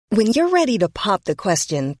When you're ready to pop the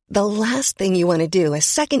question, the last thing you want to do is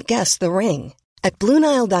second-guess the ring. At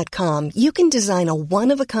BlueNile.com, you can design a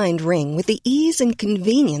one-of-a-kind ring with the ease and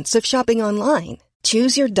convenience of shopping online.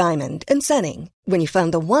 Choose your diamond and setting. When you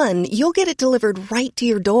find the one, you'll get it delivered right to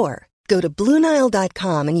your door. Go to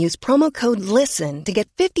BlueNile.com and use promo code LISTEN to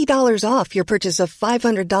get $50 off your purchase of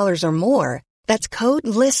 $500 or more. That's code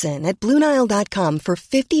LISTEN at BlueNile.com for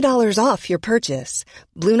 $50 off your purchase.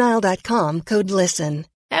 BlueNile.com, code LISTEN.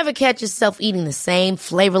 Ever catch yourself eating the same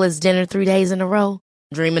flavorless dinner 3 days in a row?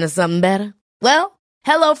 Dreaming of something better? Well,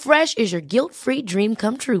 HelloFresh is your guilt-free dream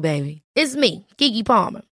come true, baby. It's me, Keke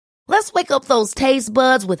Palmer. Let's wake up those taste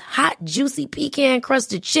buds with hot, juicy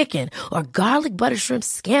pecan-crusted chicken or garlic butter shrimp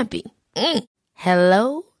scampi.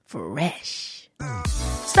 Hello Fresh.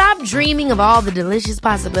 Stop dreaming of all the delicious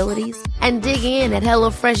possibilities and dig in at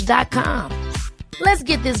HelloFresh.com. Let's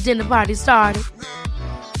get this dinner party started.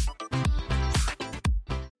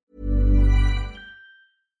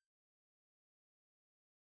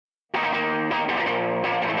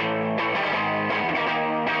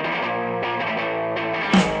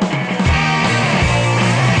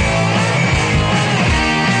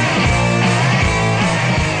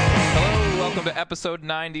 Episode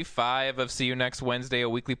 95 of See You Next Wednesday, a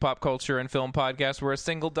weekly pop culture and film podcast where a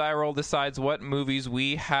single die roll decides what movies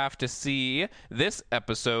we have to see. This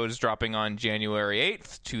episode is dropping on January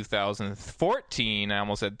 8th, 2014. I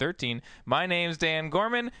almost said 13. My name's Dan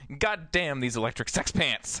Gorman. God damn these electric sex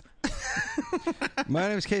pants. My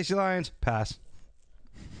name's Casey Lyons. Pass.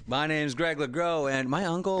 My name's Greg LeGros, and my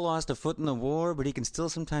uncle lost a foot in the war, but he can still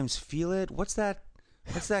sometimes feel it. What's that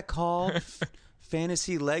called?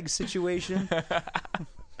 Fantasy leg situation.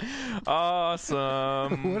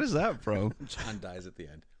 Awesome. What is that, bro? John dies at the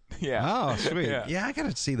end. Yeah. Oh, sweet. Yeah, I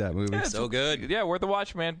gotta see that movie. Yeah, So good. Yeah, worth the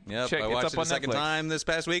watch, man. Yep, Check. I watched it's up it on a second Netflix. time this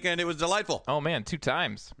past weekend. It was delightful. Oh, man, 2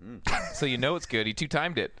 times. So you know it's good. He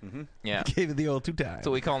 2-timed it. Mm-hmm. Yeah. Gave it the old 2 times. That's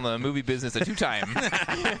what we call in the movie business a 2-time.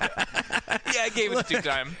 Yeah, I gave it a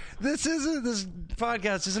 2-time. This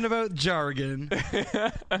podcast isn't about jargon.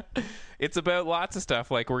 It's about lots of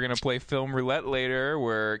stuff. Like, we're going to play Film Roulette later,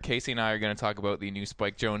 where Casey and I are going to talk about the new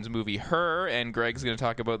Spike Jonze movie, Her, and Greg's going to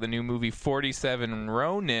talk about the new movie 47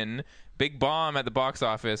 Ronin. Big bomb at the box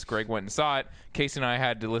office. Greg went and saw it. Casey and I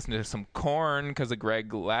had to listen to some Korn because of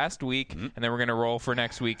Greg last week, and then we're going to roll for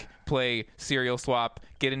next week, play Serial Swap,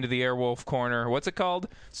 get into the Airwolf Corner. What's it called?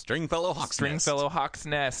 Stringfellow Hawk's Nest. Stringfellow Hawk's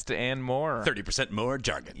Nest, and more. 30% more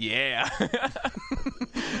jargon. Yeah.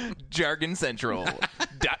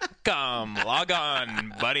 JargonCentral.com. Log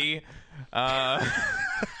on, buddy.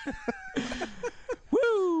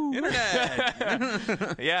 Woo!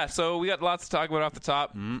 Internet. Yeah, so we got lots to talk about off the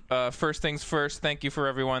top. First things first, thank you for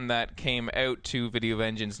everyone that came out to Video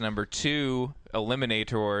Vengeance number 2,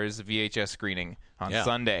 Eliminators VHS screening on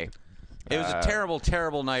Sunday. It was a terrible,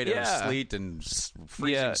 terrible night of yeah. sleet and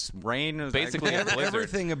freezing rain. It was Basically, a blizzard.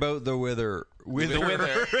 Everything about the wither.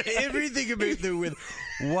 Everything about the wither.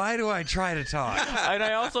 Why do I try to talk? And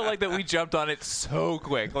I also like that we jumped on it so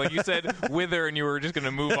quick. Like, you said wither and you were just going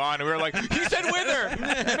to move on. And we were like, he said wither!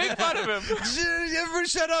 Make fun of him. Everyone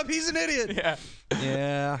shut up. He's an idiot. Yeah.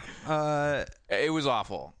 Yeah. It was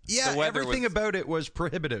awful. Yeah, The weather everything was... about it was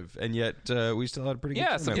prohibitive, and yet we still had a pretty good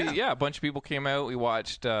turnout. A bunch of people came out. We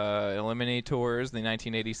watched Eliminators, the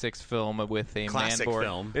 1986 film with a Classic man-borg.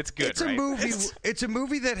 film. It's good, It's right? a movie. It's a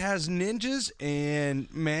movie that has ninjas and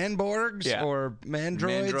manborgs or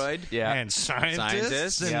mandroids, Mandroid. and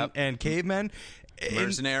scientists and cavemen.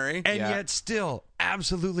 Mercenary. And yet still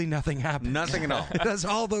absolutely nothing happens. Nothing at all. It does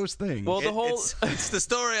all those things. Well, the whole... It's the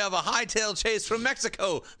story of a hightail chase from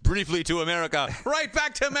Mexico, briefly to America, right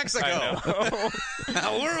back to Mexico. A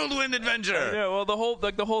whirlwind adventure. Yeah, well, the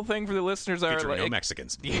whole thing for the listeners are Featuring like, no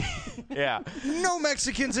Mexicans. Yeah. No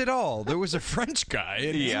Mexicans at all. There was a French guy,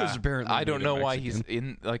 and he was apparently I don't know why Mexican. he's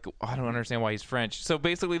in, like, I don't understand why he's French. So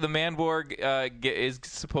basically, the Manborg is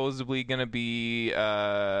supposedly going to be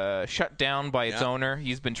shut down by its owner.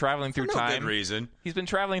 He's been traveling through time. No good reason. He's been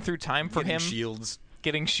traveling through time for Getting him. shields.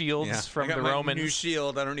 Getting shields from I got the my Romans. new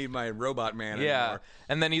shield. I don't need my robot man anymore.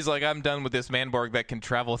 And then he's like, I'm done with this Manborg that can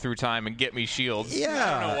travel through time and get me shields. Yeah.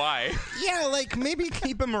 I don't know why. Yeah, like maybe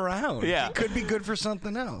keep him around. Yeah. He could be good for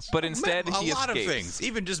something else. But instead, a he lot escapes. of things,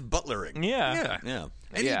 even just butlering. Yeah.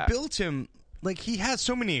 And he built him, like, he has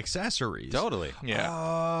so many accessories. Totally. Yeah.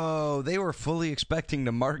 Oh, they were fully expecting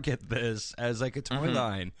to market this as like a toy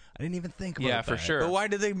line. I didn't even think about that. Yeah, for sure. But why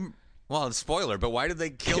did they... Well, spoiler, but why did they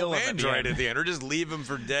kill him at the Android end. at the end? Or just leave him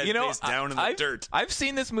for dead, face down in the dirt? I've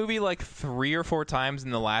seen this movie like 3 or 4 times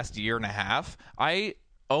in the last year and a half. I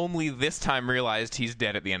only this time realized he's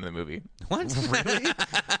dead at the end of the movie. What? Really?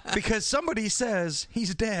 Because somebody says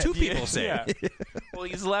he's dead. Two people say. Yeah. Well,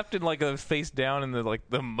 he's left in like a face down in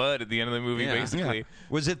the mud at the end of the movie, Yeah. basically. Yeah.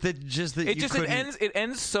 Was it that It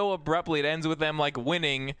ends so abruptly. It ends with them like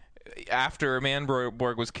winning after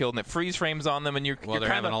Manborg was killed, and it freeze frames on them, and you're Well, they're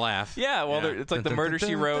kinda, having a laugh. Yeah, well, Yeah. it's like the Murder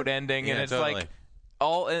She Wrote ending, and Yeah, it's totally. like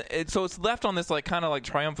so it's left on this like kind of like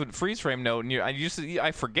triumphant freeze frame note, and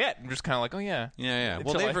I forget. I'm just kind of like, oh yeah, Yeah.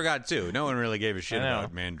 Well, Until they forgot too. No one really gave a shit I know.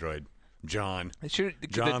 about Mandroid. John It should, the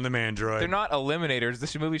Mandroid. They're not eliminators.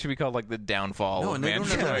 This movie should be called like the downfall No, of and they don't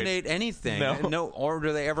Mandroid. eliminate anything. No. Or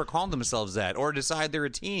do they ever call themselves that, or decide they're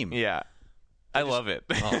a team? Yeah, I love it.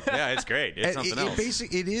 Oh, yeah, it's great. It's something else.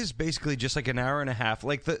 It is basically just like an hour and a half.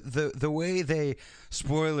 Like the way they,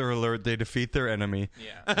 spoiler alert, they defeat their enemy.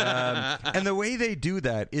 Yeah. And the way they do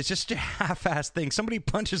that is just a half-assed thing. Somebody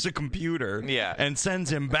punches a computer and sends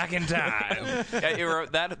him back in time.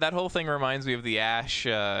 That whole thing reminds me of the Ash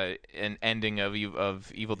ending of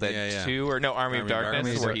Evil Dead 2, or no, Army of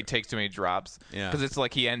Darkness, where he takes too many drops. Because it's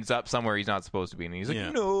like he ends up somewhere he's not supposed to be, and he's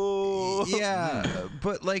like, no. Yeah,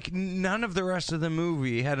 but like none of the rest of the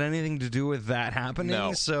movie had anything to do with that happening.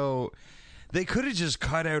 No. So they could have just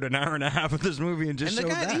cut out an hour and a half of this movie and just And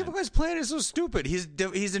showed that. the guy's plan is so stupid.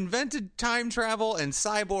 He's invented time travel and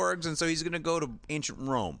cyborgs, and so he's going to go to ancient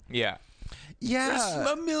Rome. Yeah. There's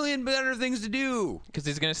a million better things to do. Because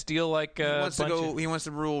he's going to steal like He wants to go. He wants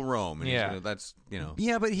to rule Rome. And Yeah. that's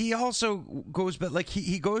Yeah, but he also goes back. Like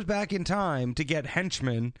he goes back in time to get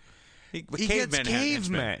henchmen. He gets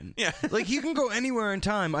cavemen. Yeah. Like you can go anywhere in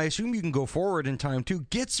time. I assume you can go forward in time too.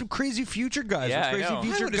 Get some crazy future guys Yeah, with I know. crazy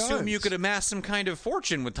future I would assume guns. you could amass some kind of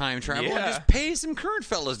fortune with time travel and Yeah. just pay some current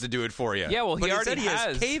fellas to do it for you. Yeah, well, he but already instead he has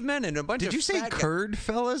has. cavemen and a bunch Did of you say fat guys. curd,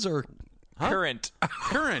 fellas, or current.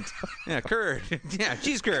 Current. Yeah, curd. Yeah,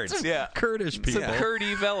 cheese curds. Yeah. Kurdish people? Some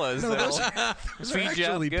curdy fellas. those that'll feed you up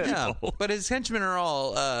actually good. Yeah, but his henchmen are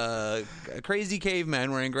all crazy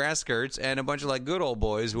cavemen wearing grass skirts and a bunch of like good old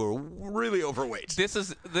boys who are really overweight. This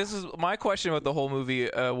is my question about the whole movie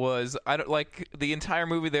was I don't like the entire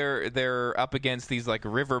movie. They're up against these like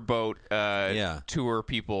riverboat tour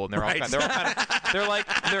people, and they're all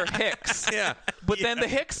they're Hicks. Yeah, But then the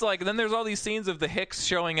Hicks then there's all these scenes of the Hicks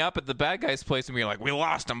showing up at the bad guy's place and being like, we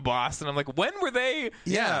lost him, boss. And I'm like, when were they?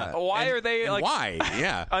 Yeah. Why are they and like? Why?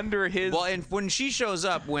 Yeah. Under his. Well, and when she shows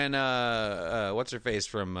up, when what's her face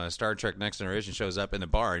from Star Trek Next Generation shows up in the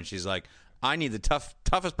bar, and she's like, I need the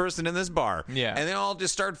toughest person in this bar. Yeah. And they all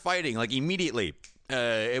just start fighting like immediately.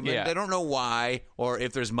 They don't know why or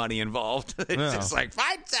if there's money involved. It's just like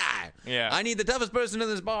fight time. Yeah. I need the toughest person in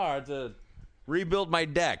this bar to rebuild my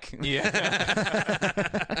deck.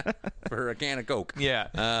 Yeah. For a can of Coke. Yeah.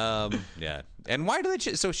 Yeah. And why do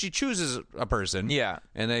they? So she chooses a person. Yeah.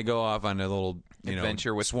 And they go off on a little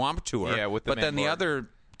Adventure with swamp tour. Yeah, with the but then the Manborg. other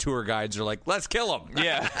tour guides are like, let's kill him.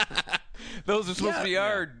 Yeah. Those are supposed to be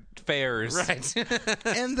our fairs. Right.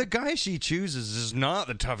 And the guy she chooses is not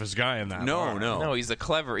the toughest guy in that. No, bar. No, he's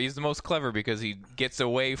the most clever because he gets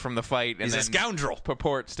away from the fight and He's a then scoundrel.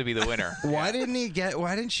 purports to be the winner. Why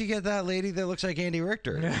didn't she get that lady that looks like Andy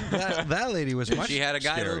Richter? that lady was much She had a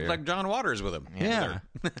guy that scarier. looked like John Waters with him. Yeah.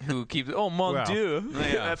 Who keeps mon Well, dieu.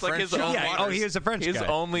 yeah, That's like French his John own. Waters. Oh, he was a French His guy.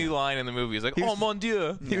 only line in the movie is like, oh mon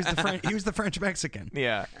dieu. He was the French Mexican.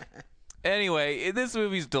 Yeah. Anyway, this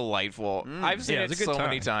movie's delightful. I've seen Yeah, it it's a good so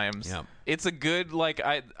many time. times. Yeah. It's a good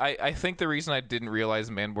I think the reason I didn't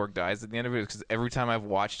realize Manborg dies at the end of it is because every time I've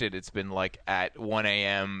watched it, it's been like at 1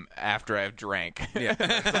 a.m. after I've drank. Yeah.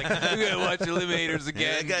 It's like, we gotta watch Eliminators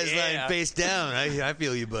again. face down. I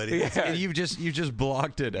feel you, buddy. Yeah. And you just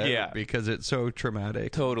blocked it out because it's so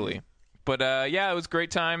traumatic. Totally. But it was a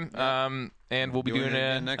great time. And we'll be Doing doing it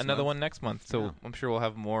again next another month. one next month. So I'm sure we'll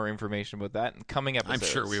have more information about that in coming episodes. I'm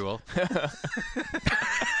sure we will.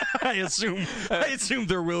 I assume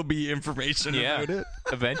there will be information about it.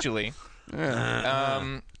 Eventually.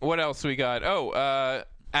 What else we got?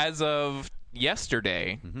 As of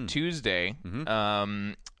yesterday, Tuesday,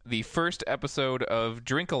 the first episode of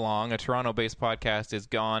Drink Along, a Toronto-based podcast, is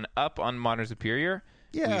gone up on Modern Superior.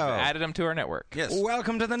 Yeah. We've added them to our network. Yes.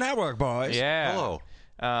 Welcome to the network, boys. Yeah. Hello.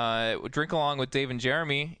 Drink Along with Dave and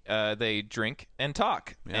Jeremy. They drink and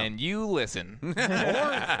talk, and you listen.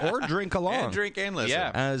 or drink along. And drink and listen.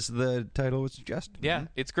 Yeah. As the title would suggest. Yeah,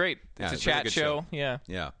 it's great. It's Yeah, a very chat good show. Yeah.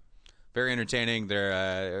 Yeah. Very entertaining.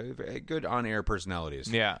 They're good on-air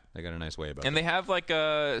personalities. Yeah. They got a nice way about And it. they have like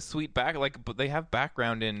a sweet they have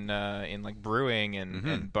background in like brewing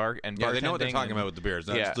and bar and Yeah, they know what they're bartending talking and- about with the beers.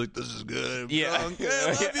 Not Yeah. just like, this is good. I'm Yeah. drunk.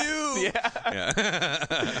 I love you. Yeah.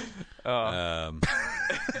 Yeah.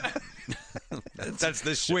 That's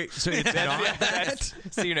the shit. Wait, so it's not?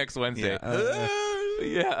 See you next Wednesday.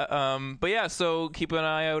 But yeah, so keep an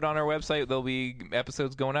eye out on our website. There'll be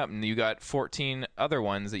episodes going up, and you got 14 other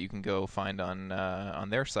ones that you can go find on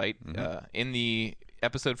their site. In the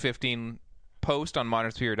episode 15 post on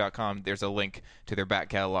modernsphere.com, there's a link to their back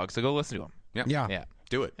catalog, so go listen to them. Yeah.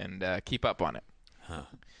 Do it. And keep up on it.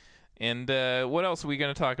 And what else are we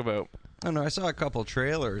going to talk about? I don't know. I saw a couple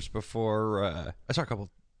trailers before. I saw a couple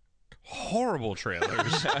horrible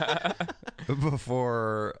trailers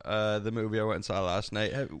before the movie I went and saw last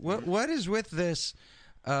night. What is with this?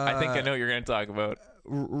 I think I know what you're going to talk about.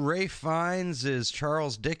 Ray Fiennes is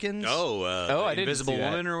Charles Dickens. I didn't Invisible see that.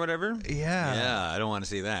 Woman or whatever. Yeah. I don't want to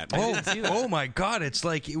see that. Oh my God! It's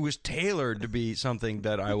like it was tailored to be something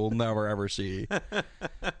that I will never ever see.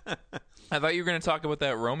 I thought you were going to talk about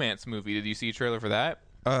that romance movie. Did you see a trailer for that?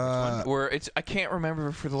 Where I can't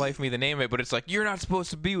remember for the life of me the name of it, but it's like, you're not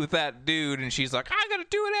supposed to be with that dude, and she's like, I'm gonna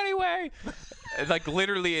do it anyway. Like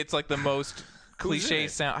literally, it's like the most cliche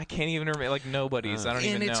sound. I can't even remember. Like nobody's. I don't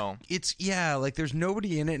even know. It's like there's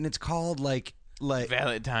nobody in it, and it's called like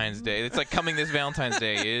Valentine's Day. It's like coming this Valentine's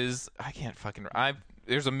Day is. I can't fucking.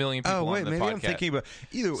 There's a million people on the maybe podcast. I'm thinking about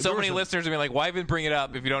either. So many listeners are like, why even bring it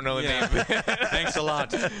up if you don't know the name? Thanks a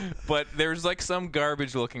lot. But there's like some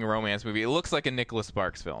garbage-looking romance movie. It looks like a Nicholas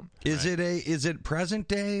Sparks film. Is it present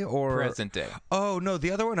day or present day? Oh no,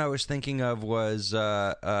 the other one I was thinking of was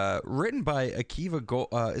written by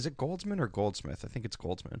Akiva. Is it Goldsman or Goldsmith? I think it's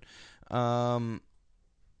Goldsman.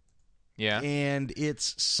 Yeah, and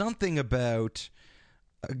it's something about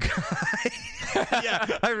a guy.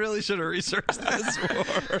 Yeah, I really should have researched this more.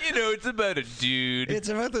 It's about a dude. It's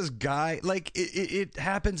about this guy. Like it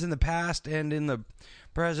happens in the past and in the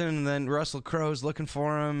present, and then Russell Crowe's looking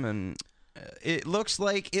for him, and it looks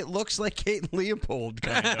like Kate Leopold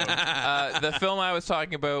kind of. The film I was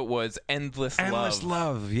talking about was Endless Love. Endless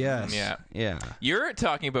Love. Yes. Yeah. You're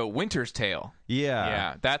talking about Winter's Tale.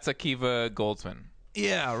 Yeah. That's Akiva Goldsman.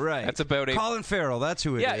 Yeah. Right. That's about Colin Farrell. That's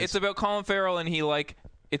who it is. Yeah, it's about Colin Farrell, and he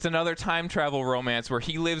it's another time travel romance where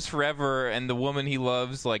he lives forever and the woman he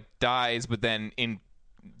loves dies, but then in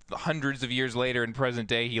hundreds of years later in present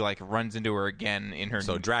day he runs into her again in her.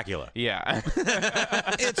 So Dracula. Yeah.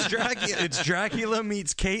 It's Dracula. It's Dracula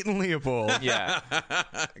meets Kate and Leopold. Yeah.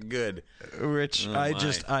 Good. Which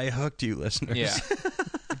I hooked you, listeners. Yeah.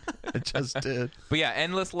 I just did. But yeah,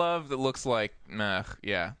 Endless Love that looks like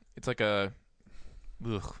yeah. It's like a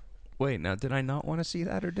ugh. Wait, now did I not want to see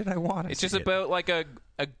that, or did I want to? It's just about like a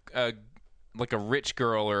rich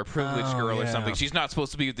girl or a privileged girl or something. She's not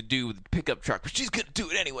supposed to be with the dude with the pickup truck, but she's gonna do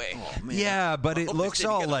it anyway. Oh, man. Yeah, but it looks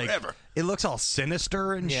all it looks all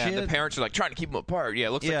sinister and shit. Yeah, the parents are trying to keep them apart. Yeah,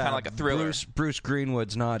 it looks kind of like a thriller. Bruce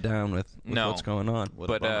Greenwood's not down with what's going on.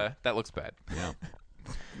 But that looks bad. Yeah.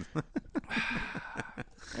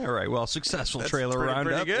 All right, well, successful trailer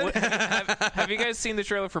roundup. Pretty good. Have you guys seen the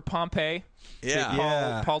trailer for Pompeii?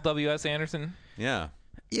 Yeah. Paul W.S. Anderson? Yeah.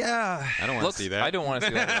 Yeah. I don't want to see that. I don't want to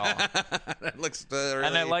see that at all. That looks really...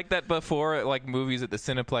 And I like that before, movies at the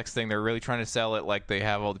Cineplex thing, they're really trying to sell it like they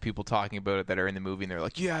have all the people talking about it that are in the movie, and they're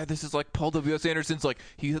like, yeah, this is like Paul W.S. Anderson's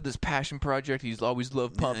he had this passion project. He's always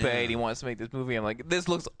loved Pompeii, and he wants to make this movie. I'm like, this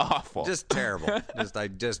looks awful. Just terrible. I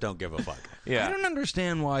just don't give a fuck. Yeah. I don't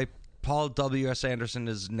understand why Paul W.S. Anderson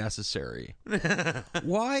is necessary.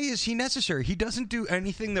 Why is he necessary? He doesn't do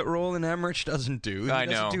anything that Roland Emmerich doesn't do. He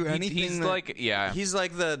doesn't do anything. He's He's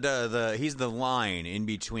like he's the line in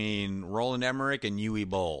between Roland Emmerich and Uwe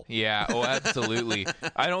Boll. Yeah. Oh, absolutely.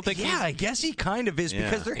 I don't think. Yeah, I guess he kind of is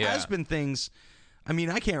because there has been things. I mean,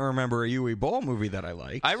 I can't remember a Uwe Boll movie that I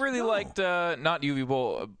liked. I really liked not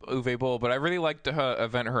Uwe Boll, but I really liked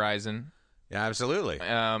Event Horizon. Yeah, absolutely.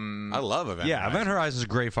 I love Event Horizon. Yeah, Event Horizon is a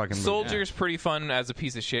great fucking movie. Soldier's pretty fun as a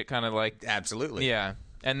piece of shit, kind of Absolutely. Yeah.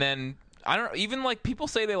 And then, I don't even people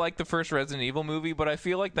say they like the first Resident Evil movie, but I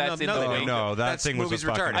feel like that's in the wake. No, that thing was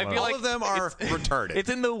retarded. I feel all of them are retarded. It's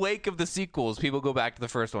in the wake of the sequels. People go back to the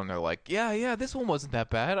first one. They're like, yeah, this one wasn't that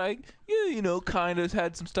bad. Kind of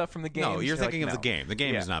had some stuff from the game. No, you're thinking of the game. The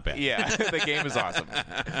game is not bad. Yeah, the game is awesome.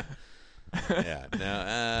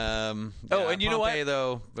 Yeah. No. And you know what?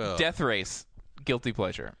 Though, Death Race. Guilty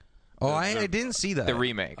pleasure. Oh, I didn't see that. The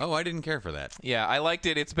remake. Oh, I didn't care for that. Yeah, I liked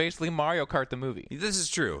it. It's basically Mario Kart the movie. This is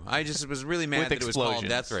true. I just was really mad that it was called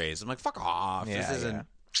Death Race. I'm like, fuck off. Yeah, this isn't.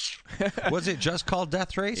 Was it just called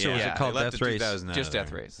Death Race, or was it called Death Race? Just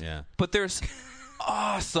Death Race. Yeah. But there's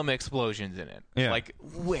awesome explosions in it. Yeah.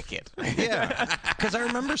 Wicked. Yeah. Because I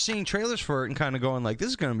remember seeing trailers for it and kind of going this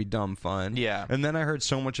is going to be dumb fun. Yeah. And then I heard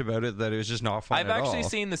so much about it that it was just not fun I've at all. actually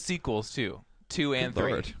seen the sequels too, 2 and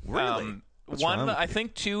 3. Lord. Really? one, I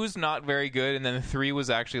think 2 is not very good, and then 3 was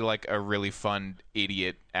actually like a really fun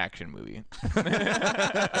idiot action movie.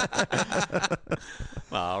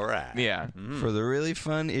 All right. Yeah. For the really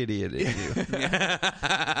fun idiot in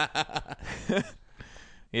you.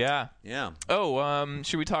 Yeah. Yeah. Oh,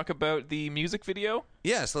 should we talk about the music video?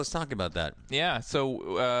 Yes, let's talk about that. Yeah.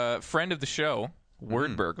 So, friend of the show,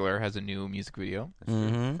 Word Burglar, has a new music video.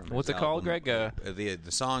 From What's his it called, album. Greg?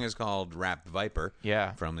 The song is called Rapped Viper.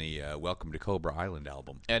 Yeah. From the Welcome to Cobra Island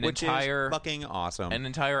album. Which is is fucking awesome. An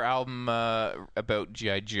entire album about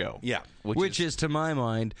G.I. Joe. Yeah. Which is, to my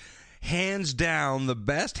mind, hands down the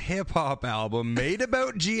best hip-hop album made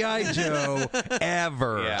about G.I. Joe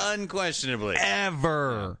ever. Yeah. Unquestionably.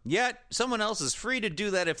 Ever. Yet, someone else is free to do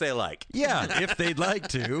that if they like. Yeah, if they'd like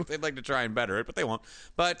to. They'd like to try and better it, but they won't.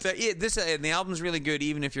 But the album's really good,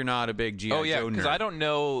 even if you're not a big G.I. Joe Oh, yeah, because nerd. I don't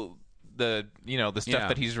know the stuff Yeah.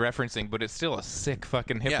 that he's referencing, but it's still a sick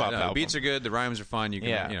fucking hip-hop the album. beats are good, the rhymes are fun. You can,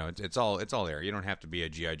 Yeah. it's all there. You don't have to be a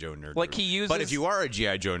G.I. Joe nerd. Like, he uses- But if you are a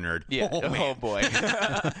G.I. Joe nerd, Yeah. oh, man. boy.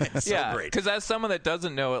 It's so great. Because as someone that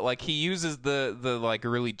doesn't know it, like, he uses the like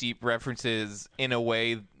really deep references in a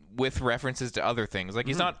way with references to other things. Like,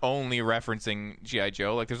 he's not only referencing G.I.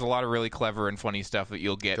 Joe. Like, there's a lot of really clever and funny stuff that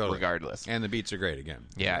you'll get Totally. regardless. And the beats are great again.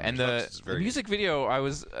 Yeah, and It's the very music video, I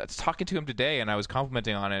was talking to him today, and I was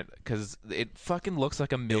complimenting on it because it fucking looks like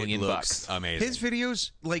 $1 good. million It looks bucks. amazing. His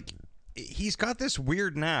videos, like, he's got this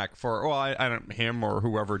weird knack for, well, I don't, him or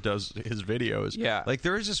whoever does his videos. Yeah. Like,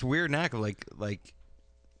 there is this weird knack of, like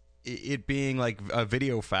it being, like, a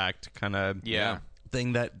video fact kind of Yeah.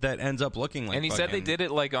 thing that ends up looking like And he said they fucking- did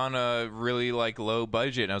it like on a really like low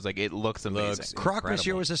budget, and I was like, it looks amazing. Looks Croc incredible.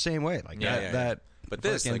 Monsieur was the same way. Like, Yeah, that But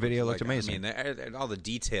this fucking video looked amazing. I mean, all the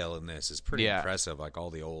detail in this is pretty Yeah. impressive. Like all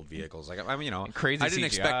the old vehicles. Like I mean, Crazy I didn't CGI.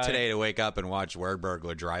 expect today to wake up and watch Word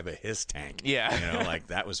Burglar drive a HISS tank. Yeah. like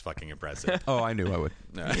that was fucking impressive. Oh, I knew I would.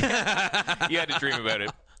 You had to dream about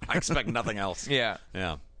it. I expect nothing else. Yeah.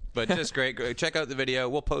 Yeah. But just great. Check out the video.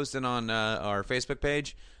 We'll post it on our Facebook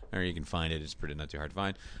page, or you can find it. It's pretty not too hard to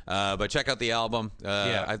find. But check out the album.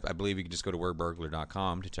 Yeah. I believe you can just go to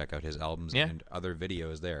wordburglar.com to check out his albums Yeah. and other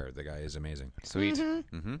videos there. The guy is amazing. Sweet.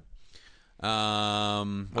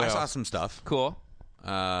 I saw some stuff. Cool.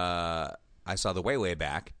 I saw the Way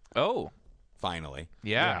Back, Oh. finally.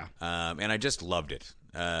 Yeah. And I just loved it.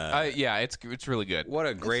 Yeah, it's really good. What a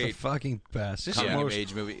It's the great fucking best. It's the coming of most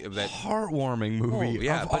age movie. That heartwarming movie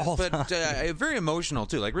yeah, of all time. but very emotional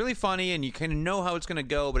too. Like really funny, and you kind of know how it's going to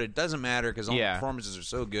go, but it doesn't matter because all Yeah. the performances are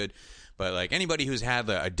so good. But like anybody who's had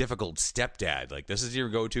a difficult stepdad, like this is your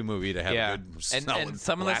go-to movie to have Yeah, a good and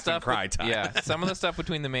some of the laugh stuff, and cry time. yeah, some of the stuff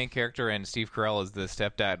between the main character and Steve Carell as the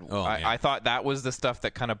stepdad. Oh, man. I thought that was the stuff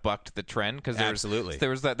that kind of bucked the trend because Absolutely.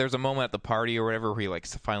 there's a moment at the party or whatever where he like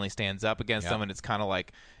finally stands up against Yeah. them, and it's kind of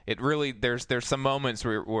like it really there's some moments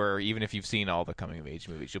where even if you've seen all the coming of age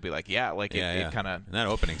movies, you'll be like, yeah, like it kind of and that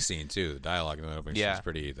opening scene too. The dialogue in that opening scene Yeah. is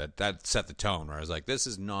pretty. That set the tone. Where I was like, this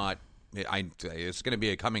is not. It's going to be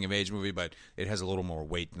a coming of age movie, but it has a little more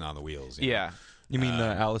weight on the wheels. you know? yeah. You mean the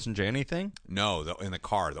Allison Janney thing? No, in the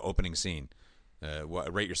car, the opening scene.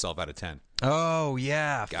 Rate yourself out of 10. Oh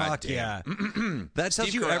yeah, God fuck damn. yeah! That tells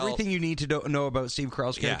Steve you Carell- everything you need to know about Steve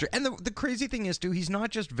Carell's Yeah. character. And the crazy thing is, too, he's not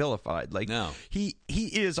just vilified. Like, No. he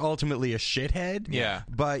is ultimately a shithead. Yeah.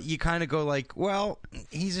 But you kind of go like, well,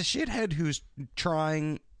 he's a shithead who's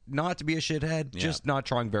trying not to be a shithead, just not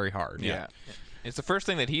trying very hard. Yeah. It's the first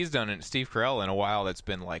thing that he's done in Steve Carell in a while that's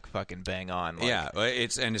been like fucking bang on. Like, Yeah,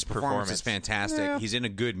 and his performance is fantastic. Yeah. He's in a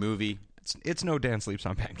good movie. It's no Dan sleeps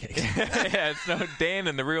on pancakes. yeah, it's no Dan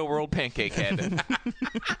in the real world pancake head.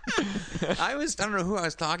 I don't know who I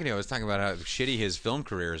was talking to. I was talking about how shitty his film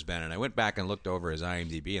career has been, and I went back and looked over his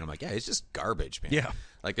IMDb, and I'm like, yeah, it's just garbage, man. Yeah.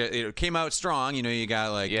 Like it came out strong. You know, you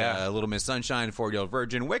got like Yeah. Little Miss Sunshine, 4-Year-Old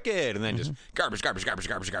Virgin, Wicked, and then just garbage,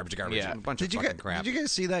 Yeah. a bunch Did of you fucking crap. Did you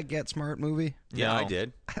guys see that Get Smart movie? Yeah, No. I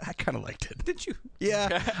did. I kind of liked it. Did you?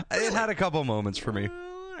 Yeah, it had a couple moments for me.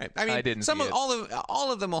 All right. I mean, I didn't some see of it.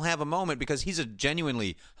 all of them will have a moment because he's a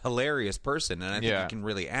genuinely hilarious person, and I think Yeah. he can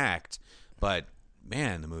really act. But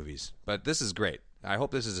man, the movies. But this is great. I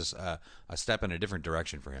hope this is a step in a different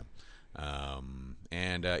direction for him.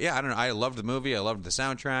 Yeah, I don't know. I loved the movie. I loved the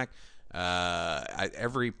soundtrack.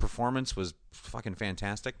 Every performance was fucking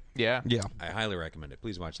fantastic. yeah. Yeah. I highly recommend it.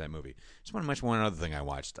 Please watch that movie. Just want to mention one other thing I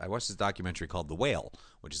watched. I watched this documentary called The Whale,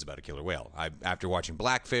 which is about a killer whale. After watching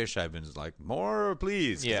Blackfish, I've been like, more,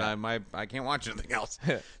 please. 'Cause Yeah. I can't watch anything else.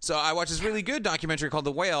 So I watched this really good documentary called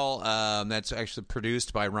The Whale that's actually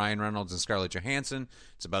produced by Ryan Reynolds and Scarlett Johansson.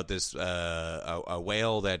 It's about this a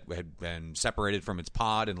whale that had been separated from its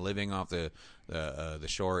pod and living off the the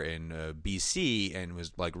shore in BC and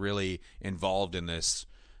was like really involved in this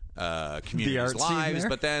community's art scene lives. there?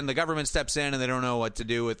 But then the government steps in and they don't know what to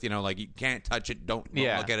do with, like you can't touch it, don't look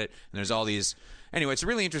at it. And there's all these. Anyway, it's a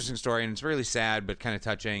really interesting story and it's really sad but kind of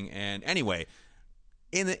touching. And anyway,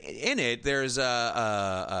 in it there's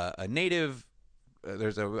a native.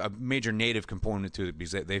 There's a major native component to it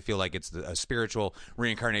because they feel like it's a spiritual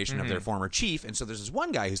reincarnation of their former chief. And so there's this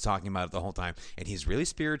one guy who's talking about it the whole time, and he's really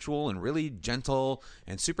spiritual and really gentle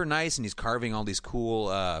and super nice, and he's carving all these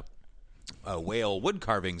cool whale wood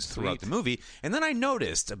carvings throughout the movie. And then I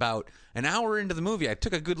noticed about an hour into the movie, I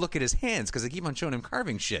took a good look at his hands because they keep on showing him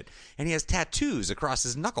carving shit. And he has tattoos across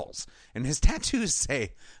his knuckles. And his tattoos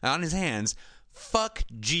say on his hands, "Fuck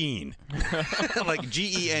Gene." Like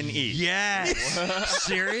Gene. Yes.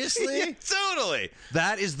 Seriously? Yeah, totally.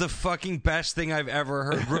 That is the fucking best thing I've ever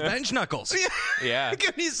heard. Revenge Knuckles. Yeah.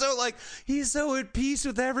 He's so at peace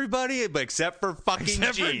with everybody, but except for fucking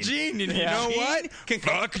Except Gene. for Gene. And you know what?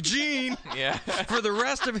 Fuck Gene. Yeah. For the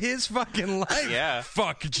rest of his fucking life. Yeah.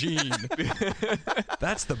 Fuck Gene.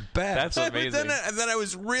 That's the best. That's amazing. And then I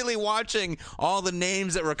was really watching all the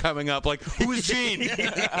names that were coming up, like, who's Gene?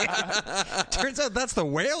 Turns out that's the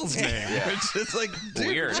whale's name. It's just like, dude,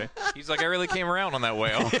 Weird. He's like, I really came around on that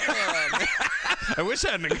whale. I wish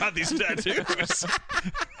I hadn't got these tattoos.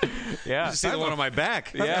 Yeah. See the one on my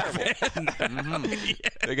back. Yeah.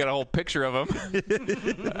 They got a whole picture of him.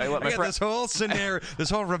 I let I my got this whole scenario, this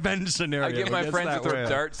whole revenge scenario. I get my against friends that to throw whale.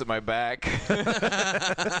 darts at my back.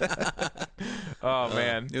 Oh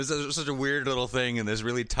man. It was such a weird little thing in this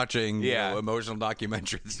really touching, Yeah. emotional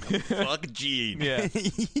documentary. Fuck Gene. Yeah.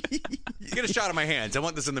 Get a shot of my hands. I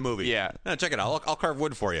want this in the movie. Yeah. No, check it out. I'll carve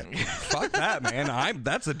wood for you. Fuck that, man.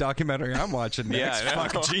 That's the documentary I'm watching next. Yeah, I know.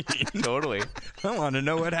 Fuck Gene. Totally. I want to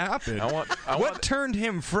know what happened. I want what turned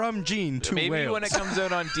him from Gene to maybe whales? when it comes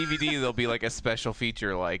out on DVD, there'll be like a special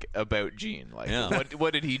feature like about Gene. Like Yeah.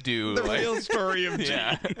 what did he do? the like, real story of Gene.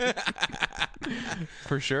 yeah.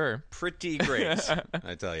 For sure. Pretty great.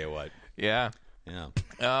 I tell you what. Yeah. Yeah.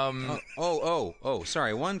 Um.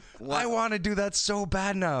 Sorry. I want to do that so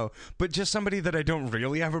bad now, but just somebody that I don't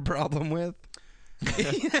really have a problem with.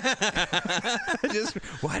 Just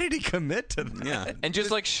why did he commit to that? Yeah. And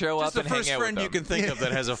just like show Just up the and hang first out friend with you them. can think of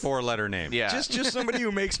that has a 4-letter name. Yeah. Just somebody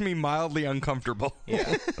who makes me mildly uncomfortable.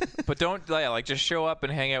 Yeah. But don't like just show up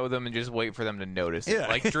and hang out with them and just wait for them to notice it. Yeah.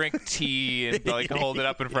 Like drink tea and like hold it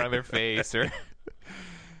up in front of their face or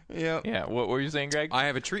Yeah. yeah. What were you saying, Greg? I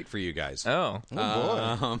have a treat for you guys. Oh.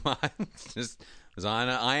 I just was on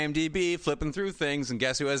IMDb flipping through things, and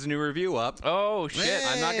guess who has a new review up? Oh shit.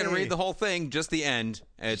 I'm not going to read the whole thing, just the end.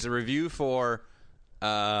 It's a review for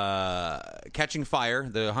Catching Fire,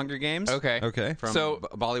 the Hunger Games. Okay. From So-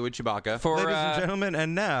 Bollywood Chewbacca. For Ladies and gentlemen,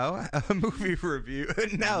 and now a movie review.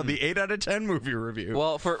 Now the 8 out of 10 movie review.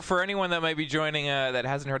 well, for anyone that might be joining that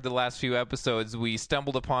hasn't heard the last few episodes, we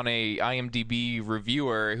stumbled upon a IMDb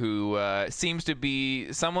reviewer who seems to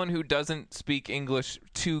be someone who doesn't speak English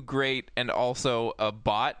too great, and also a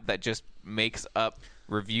bot that just makes up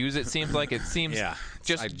reviews. It seems like it seems Yeah.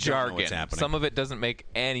 just I don't know jargon. what's happening. Some of it doesn't make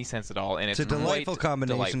any sense at all, and it's a delightful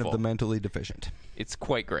combination of the mentally deficient. It's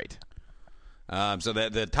quite great. So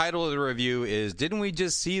the title of the review is, "Didn't we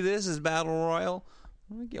just see this as Battle Royale?"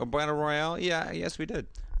 Battle Royale? Yeah, yes, we did.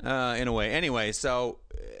 In a way. Anyway, so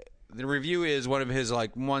the review is one of his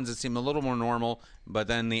like ones that seem a little more normal, but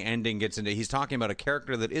then the ending gets into he's talking about a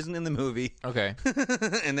character that isn't in the movie. Okay.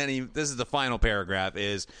 And then this is the final paragraph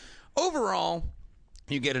is, overall,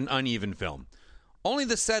 you get an uneven film. Only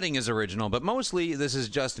the setting is original, but mostly this is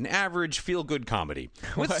just an average feel-good comedy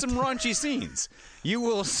with some raunchy scenes. You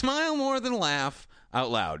will smile more than laugh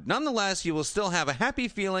out loud. Nonetheless, you will still have a happy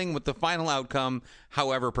feeling with the final outcome,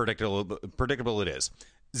 however predictable it is.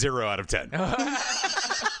 0 out of 10.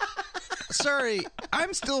 Sorry,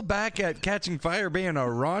 I'm still back at Catching Fire being a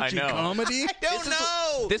raunchy I know. comedy. Don't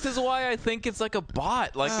know. This is why I think it's like a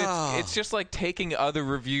bot. Like Oh. it's just like taking other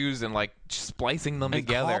reviews and like splicing them And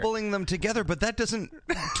together. cobbling them together, but that doesn't.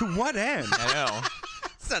 To what end? I know.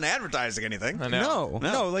 It's not advertising anything. I know.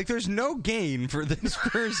 No, like there's no gain for this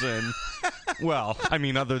person. Well, I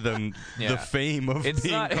mean, other than Yeah. the fame of It's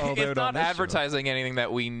being not. called It's out not on this show. advertising anything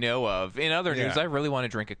that we know of. In other news, Yeah. I really want to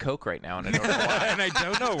drink a Coke right now, and I don't know why. And I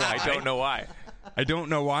don't know why. I don't know why. I don't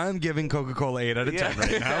know why I'm giving Coca-Cola 8 out of 10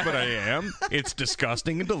 right now, but I am. It's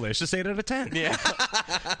disgusting and delicious 8 out of 10. Yeah,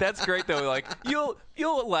 that's great though. Like you'll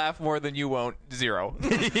laugh more than you won't. 0.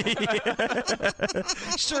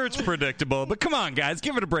 Sure, it's predictable, but come on, guys,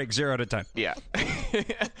 give it a break. 0 out of 10. Yeah.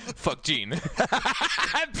 Fuck Gene.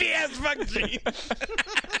 P.S. Fuck Gene.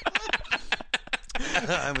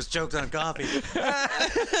 I was choked on coffee.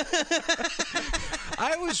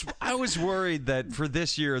 I was worried that for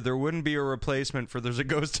this year there wouldn't be a replacement for There's a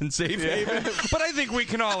Ghost in Safe Haven, but I think we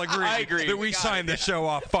can all agree, I agree. that we signed the show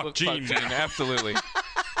off. Fuck Gene. Absolutely.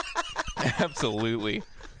 Absolutely.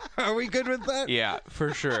 Are we good with that? Yeah,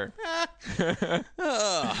 for sure.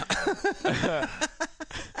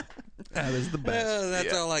 That is the best.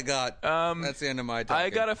 That's all I got. That's the end of my talking. I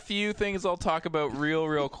got a few things I'll talk about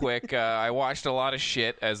real quick. I watched a lot of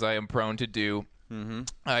shit, as I am prone to do. Mm-hmm.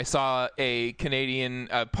 I saw a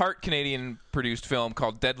part Canadian-produced film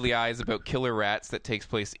called Deadly Eyes about killer rats that takes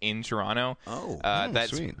place in Toronto.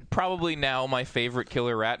 That's sweet. Probably now my favorite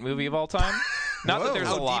killer rat movie of all time. Not that there's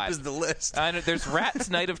a lot. How deep is the list? There's Rats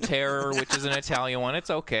Night of Terror, which is an Italian one. It's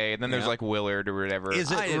okay. And then there's like Willard or whatever.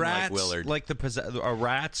 Is I it didn't like Rats Willard. like a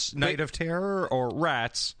Rats Night of Terror or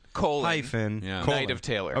Rats hyphen Yeah. colon? Night of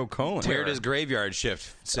Terror? Oh, colon. Where does Graveyard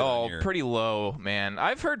Shift sit on your... Pretty low, man.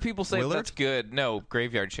 I've heard people say Willard? that's good. No,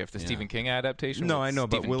 Graveyard Shift, the Stephen King adaptation. No, with I know,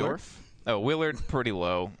 but Stephen Willard? Dorff. Oh, Willard, pretty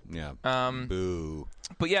low. Yeah. But Boo.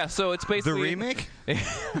 yeah, so it's basically The remake?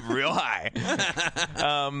 real high.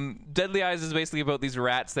 Deadly Eyes is basically about these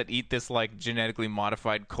rats that eat this like genetically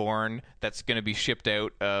modified corn that's going to be shipped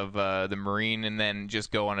out of the marine and then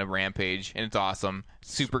just go on a rampage, and it's awesome,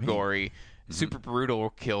 super gory. Super brutal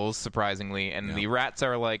kills, surprisingly, and the rats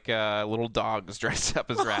are like little dogs dressed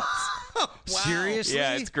up as rats. Seriously?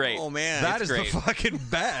 Yeah, it's great. Oh, man. That is great. the fucking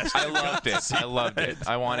best. I loved it.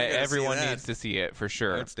 I want it. gotta see Everyone that. needs to see it for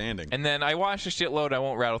sure. Outstanding. And then I watched a shitload. I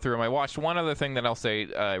won't rattle through them. I watched one other thing that I'll say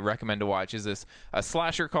recommend to watch is a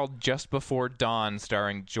slasher called Just Before Dawn,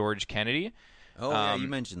 starring George Kennedy. Oh, yeah, you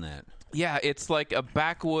mentioned that. Yeah, it's like a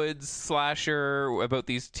backwoods slasher about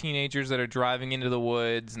these teenagers that are driving into the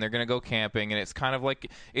woods and they're going to go camping. And it's kind of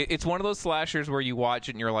like, it's one of those slashers where you watch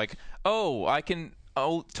it and you're like, oh, I can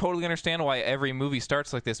totally understand why every movie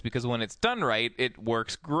starts like this, because when it's done right, it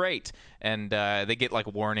works great. And they get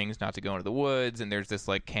like warnings not to go into the woods, and there's this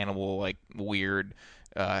like cannibal, like weird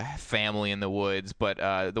family in the woods.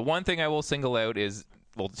 But the one thing I will single out is,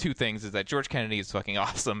 well, two things, is that George Kennedy is fucking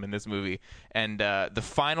awesome in this movie, and the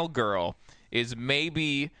final girl is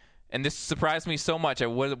maybe, and this surprised me so much, I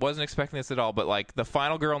wasn't expecting this at all, but like the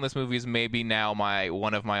final girl in this movie is maybe now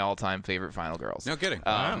one of my all-time favorite final girls. No kidding.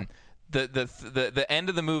 Wow. The end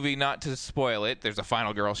of the movie, not to spoil it, there's a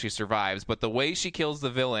final girl, she survives, but the way she kills the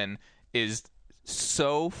villain is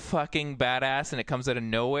so fucking badass, and it comes out of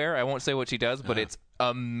nowhere. I won't say what she does, but it's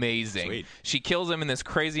amazing. Sweet. She kills him in this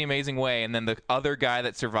crazy, amazing way, and then the other guy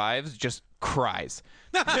that survives just cries.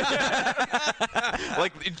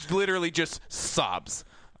 Like, it literally just sobs.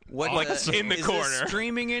 What, like in the is corner. This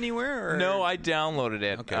streaming anywhere? Or? No, I downloaded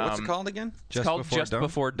it. Okay, what's it called again? It's called Just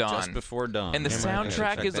Before Dawn. Just Before Dawn. And the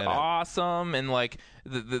soundtrack is awesome, and like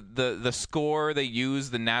the score, they use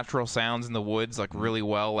the natural sounds in the woods like really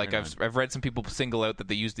well. Like I've read some people single out that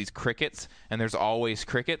they use these crickets, and there's always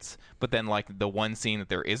crickets, but then like the one scene that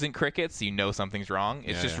there isn't crickets, you know something's wrong.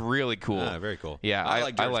 It's just really cool. Very cool. Yeah, I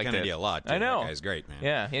like George liked Kennedy it a lot. Too. I know. That guy's great, man.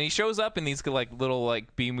 Yeah, and he shows up in these like little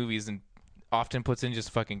like B movies and often puts in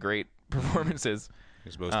just fucking great performances. I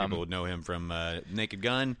suppose people would know him from Naked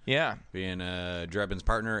Gun. Yeah. Being Drebin's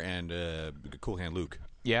partner, and Cool Hand Luke.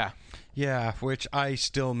 Yeah. Yeah, which I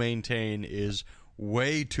still maintain is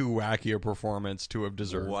way too wacky a performance to have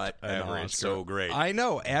deserved an Whatever. Oscar. It's so great. I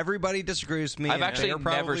know. Everybody disagrees with me. I've and actually they're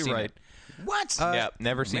probably never seen right. it. What? Yeah,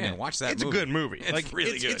 never seen Man, it. watch that It's movie. a good movie. It's like,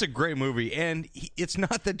 really good. It's a great movie, and it's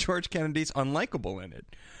not that George Kennedy's unlikable in it.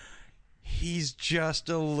 He's just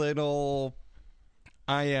a little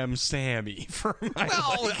I Am Sammy for my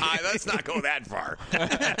let's not go that far.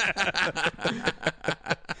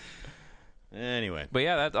 Anyway. But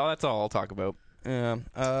yeah, that's all I'll talk about. Yeah.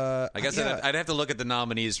 I guess I'd have to look at the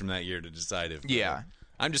nominees from that year to decide if... Yeah.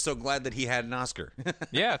 I'm just so glad that he had an Oscar.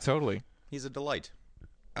 Yeah, totally. He's a delight.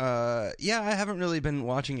 Yeah, I haven't really been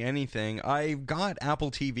watching anything. I got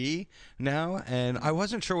Apple TV now, and I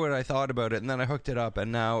wasn't sure what I thought about it, and then I hooked it up,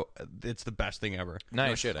 and now it's the best thing ever. Nice.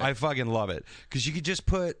 No shit. I fucking love it, because you could just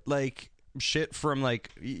put like shit from like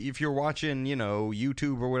if you're watching, you know,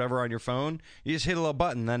 YouTube or whatever on your phone, you just hit a little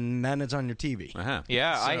button, then it's on your TV. Uh-huh.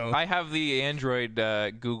 Yeah, So- I have the Android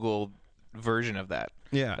Google version of that.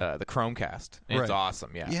 Yeah. The Chromecast. And It's Right.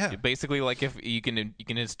 awesome. Yeah. Yeah. Basically, like if you can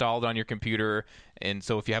install it on your computer, and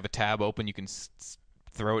so if you have a tab open, you can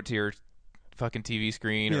throw it to your fucking TV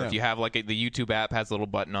screen, or Yeah. if you have like the YouTube app has a little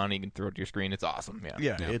button on it, you can throw it to your screen. It's awesome.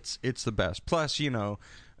 Yeah. Yeah, it's the best. Plus, you know,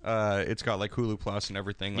 it's got like Hulu Plus and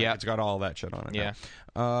everything. Like, Yeah. it's got all that shit on it. Yeah.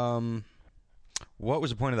 now. What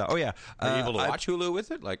was the point of that? Oh yeah, Are you able to watch Hulu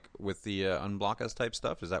with it, like with the Unblock Us type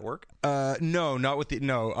stuff? Does that work? No, not with the.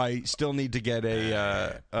 No, I still need to get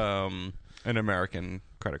an American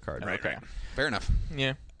credit card. Okay. Fair enough.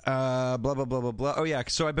 Yeah. Blah blah blah blah blah. Oh yeah,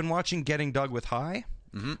 so I've been watching Getting Doug with High,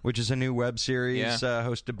 which is a new web series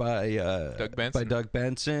hosted by Doug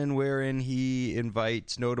Benson, wherein he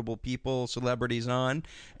invites notable people, celebrities on,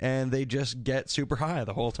 and they just get super high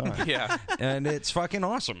the whole time. Yeah. And it's fucking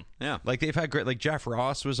awesome. Yeah. Like they've had great, like Jeff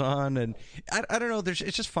Ross was on, and I don't know.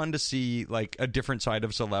 It's just fun to see like a different side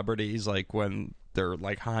of celebrities, like when they're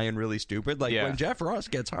like high and really stupid. Like when Jeff Ross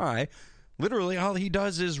gets high. Literally, all he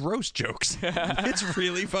does is roast jokes. It's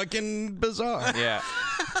really fucking bizarre. Yeah.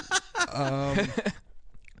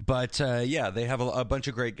 But they have a bunch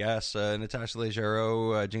of great guests: Natasha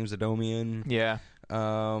Leggero, James Adomian. Yeah.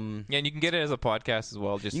 Yeah, and you can get it as a podcast as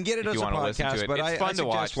well. Just you can get it if as you a want to listen to podcast, it. but It's fun I to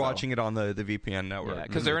watch. suggest watching it on the VPN network. Yeah,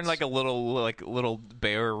 because they're in like a little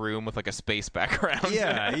bare room with like a space background.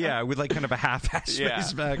 yeah, with like kind of a half-assed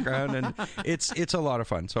space background, and it's a lot of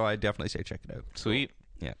fun. So I definitely say check it out. Sweet.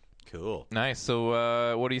 Yeah. Cool. Nice.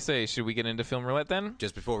 So, what do you say? Should we get into Film Roulette then?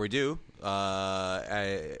 Just before we do,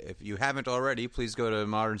 if you haven't already, please go to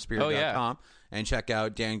modernspirit.com and check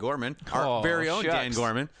out Dan Gorman, our very own shucks. Dan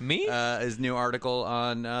Gorman. Me? His new article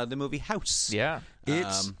on the movie House. Yeah.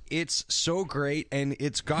 It's so great, and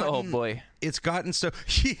it's gotten. Oh boy. It's gotten so.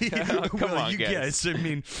 Come on, you guys. guys. I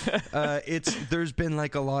mean, there's been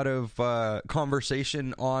like a lot of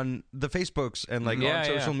conversation on the Facebooks and like on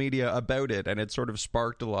social media about it, and it sort of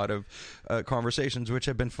sparked a lot of conversations, which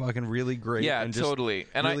have been fucking really great. Yeah, and just totally.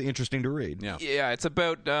 And really interesting to read. Yeah, it's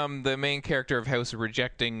about the main character of House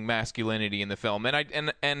rejecting masculinity in the film,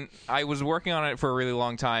 and I was working on it for a really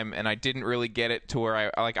long time, and I didn't really get it to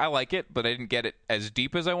where I like it, but I didn't get it as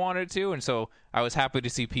deep as I wanted to, and so I was happy to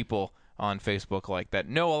see people on Facebook like that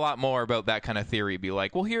know a lot more about that kind of theory. Be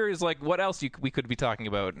like, well, here is like what else we could be talking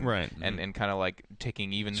about, right? And kind of like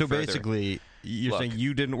taking even. So further. Basically, you're saying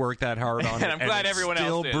you didn't work that hard on it, and I'm glad everyone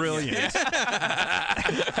else did. Still brilliant.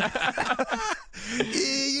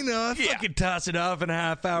 I fucking toss it off in a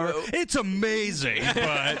half hour. It's amazing,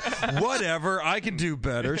 but whatever. I can do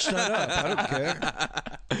better. Shut up. I don't care.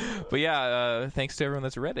 But yeah, thanks to everyone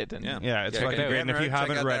that's read it. And it's fucking great. And if you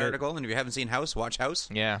haven't read it, article, and if you haven't seen House, watch House.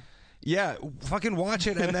 Yeah, fucking watch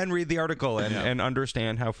it and then read the article and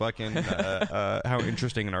understand how fucking how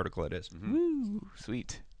interesting an article it is. Woo,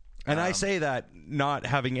 sweet. And I say that not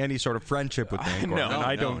having any sort of friendship with Dan Gorman.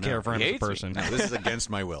 I don't care for him as a person. No, this is against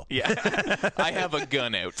my will. Yeah, I have a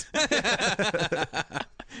gun out.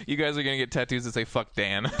 You guys are gonna get tattoos that say "fuck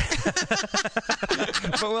Dan."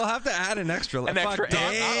 But we'll have to add an extra. An fuck extra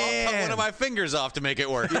Dan. I'll cut one of my fingers off to make it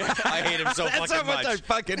work. I hate him so That's fucking how much I much.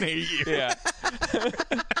 fucking hate you. Yeah.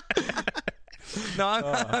 No,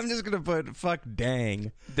 I'm just gonna put "fuck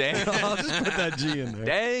dang." Dang. I'll just put that G in there.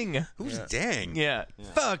 Dang. Who's dang? Yeah.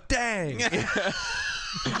 Fuck dang.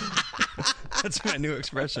 That's my new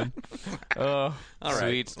expression. Oh, all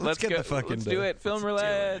right. Sweet. Let's get go. the fucking Let's do it. Film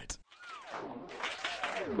roulette.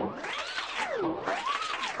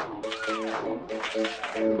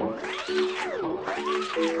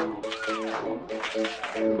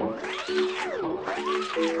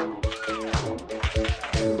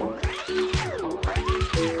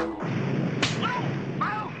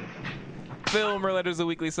 Film Roulette is a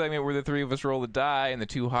weekly segment where the three of us roll a die, and the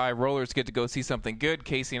two high rollers get to go see something good.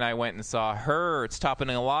 Casey and I went and saw Her. It's topping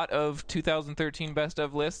a lot of 2013 best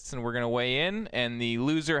of lists, and we're going to weigh in. And the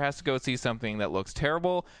loser has to go see something that looks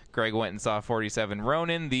terrible. Greg went and saw 47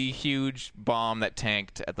 Ronin, the huge bomb that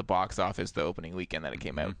tanked at the box office the opening weekend that it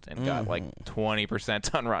came out, and got like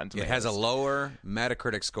 20% on Rotten Tomatoes. It has a lower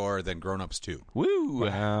Metacritic score than Grown Ups 2. Woo!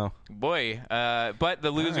 Wow. Boy. But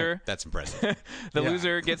the loser... That's impressive. The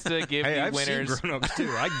loser gets to give the I've winners... seen Grown Ups too.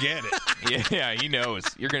 I get it. Yeah, he knows.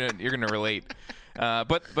 You're gonna relate.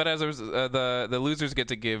 But as the losers get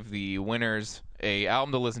to give the winners a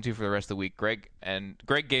album to listen to for the rest of the week. Greg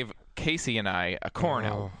gave Casey and I a Korn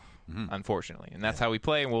album, unfortunately, and that's how we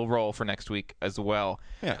play, and we'll roll for next week as well.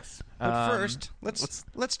 Yes. But first,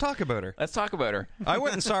 let's talk about her. Let's talk about her. I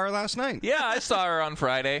went and saw her last night. Yeah, I saw her on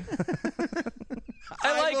Friday.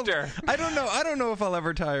 I liked her. I don't know if I'll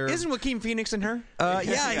ever tire. Isn't Joaquin Phoenix in her?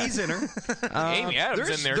 Yeah, he's in her. Amy Adams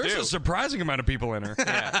in there there's too. a surprising amount of people in her.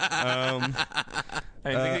 I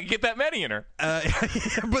didn't think they'd get that many in her.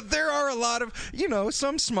 But there are a lot of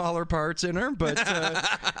some smaller parts in her. But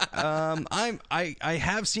I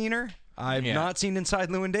have seen her. I've not seen Inside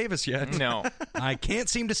Llewyn Davis yet. No. I can't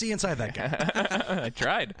seem to see inside that guy. I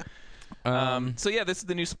tried. So yeah, this is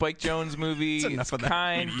the new Spike Jonze movie. It's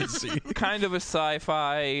kind of a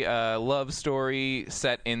sci-fi love story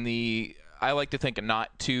set in the I like to think a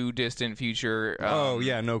not too distant future.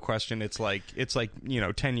 No question. It's like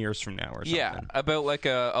 10 years from now or something. Yeah, about like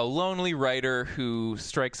a lonely writer who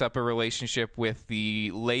strikes up a relationship with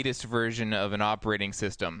the latest version of an operating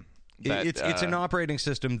system. It's an operating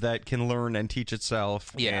system that can learn and teach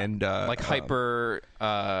itself. Yeah, and like hyper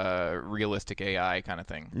realistic AI kind of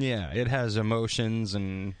thing. Yeah, it has emotions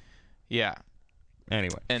and yeah.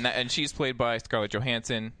 Anyway, and she's played by Scarlett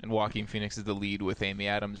Johansson, and Joaquin Phoenix is the lead with Amy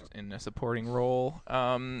Adams in a supporting role.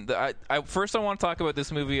 First, I want to talk about this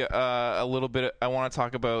movie a little bit. I want to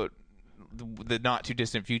talk about the not too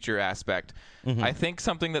distant future aspect. Mm-hmm. I think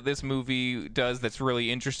something that this movie does that's really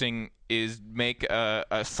interesting is make a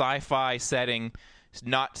sci-fi setting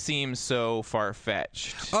not seem so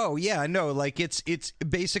far-fetched. Oh yeah, no, like it's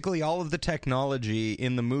basically all of the technology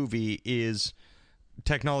in the movie is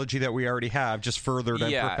technology that we already have, just furthered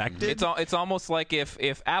and perfected. It's almost like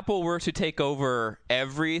if Apple were to take over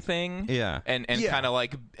everything, and kind of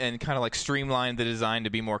like streamline the design to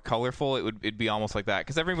be more colorful, it'd be almost like that,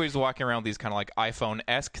 because everybody's walking around with these kind of like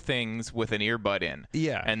iPhone-esque things with an earbud in,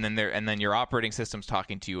 and then your operating system's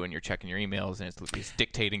talking to you and you're checking your emails and it's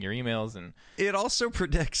dictating your emails, and it also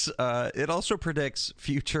predicts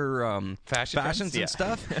future fashions and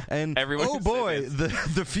stuff. And oh boy,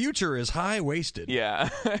 the future is high-waisted. Yeah.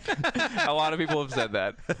 A lot of people have said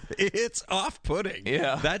that. It's off-putting.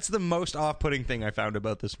 Yeah. That's the most off-putting thing I found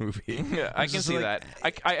about this movie. Yeah, I can see that.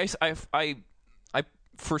 I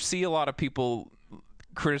foresee a lot of people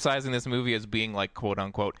criticizing this movie as being like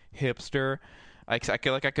quote-unquote hipster. I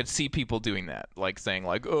could see people doing that, like saying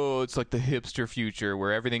like, oh, it's like the hipster future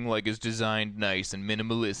where everything like is designed nice and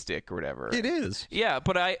minimalistic or whatever. It is. Yeah,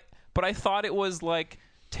 but I thought it was like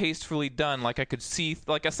tastefully done. Like I could see,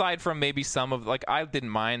 like aside from maybe some of, like I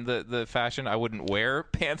didn't mind the fashion. I wouldn't wear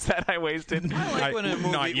pants that high waisted. I like when a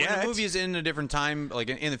movie is in a different time, like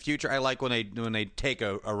in the future. I like when they take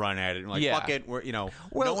a run at it and like fuck it, no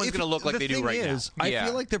one's gonna look like they do right now. I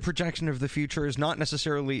feel like the projection of the future is not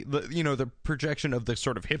necessarily the projection of the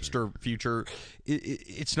sort of hipster future.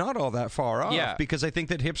 It's not all that far off, because I think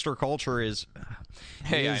that hipster culture is.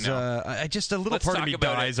 I know. Just a little part of me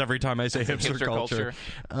dies every time I say hipster culture.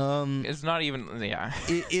 It's not even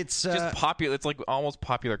it's just popular. It's like almost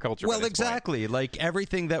popular culture. Well, exactly. Like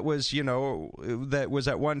everything that was that was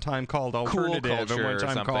at one time called alternative, cool at one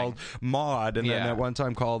time called mod, and then at one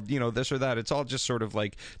time called this or that. It's all just sort of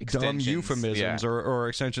like dumb euphemisms or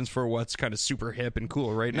extensions for what's kind of super hip and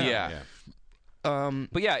cool right now.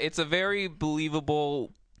 But yeah, it's a very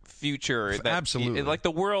believable future. Absolutely. Like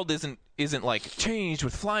the world isn't like changed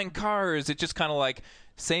with flying cars. It's just kind of like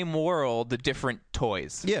same world, the different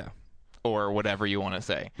toys. Yeah. Or whatever you want to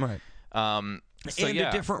say. Right. And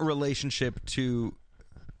a different relationship to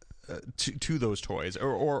those toys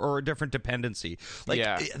or a different dependency.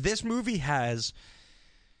 Like this movie has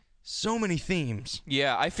so many themes.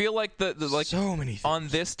 Yeah, I feel like the so many themes. On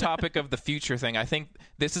this topic of the future thing, I think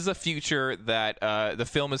this is a future that the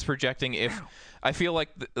film is projecting. I feel like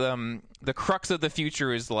the crux of the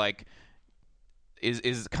future is like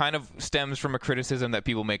is kind of stems from a criticism that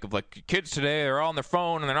people make of like kids today are all on their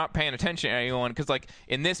phone and they're not paying attention to anyone, because like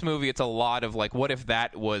in this movie it's a lot of like what if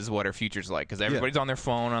that was what our future's like, because everybody's on their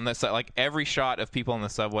phone on this, like every shot of people on the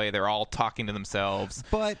subway they're all talking to themselves,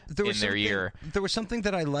 but there was in their ear. There was something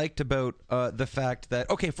that I liked about the fact that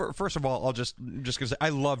first of all I'll just gonna say I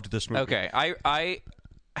loved this movie. Okay, I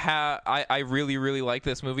really really like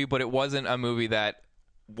this movie, but it wasn't a movie that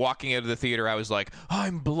walking out of the theater I was like,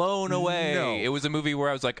 I'm blown away. No. It was a movie where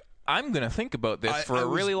I was like, I'm going to think about this for a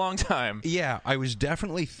really long time. Yeah, I was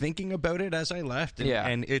definitely thinking about it as I left,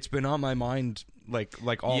 and it's been on my mind like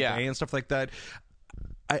all day and stuff like that.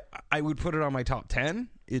 I would put it on my top 10.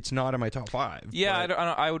 It's not in my top 5. Yeah,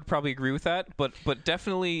 I would probably agree with that, but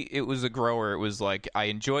definitely it was a grower. It was like I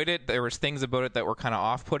enjoyed it. There was things about it that were kind of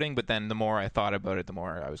off-putting, but then the more I thought about it, the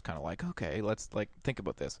more I was kind of like, okay, let's like think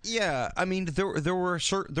about this. Yeah, I mean there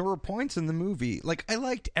were points in the movie, like I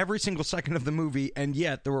liked every single second of the movie, and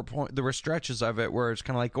yet there were stretches of it where it's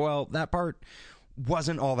kind of like, well, that part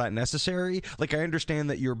wasn't all that necessary. Like I understand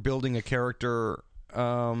that you're building a character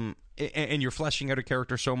and you're fleshing out a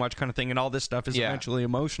character so much kind of thing, and all this stuff is eventually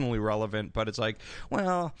emotionally relevant, but it's like,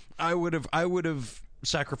 well, I would have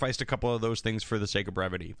sacrificed a couple of those things for the sake of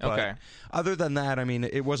brevity. But other than that, I mean,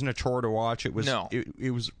 it wasn't a chore to watch. It was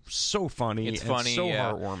it was so funny. It's funny, so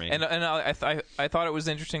heartwarming. And I thought it was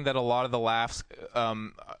interesting that a lot of the laughs,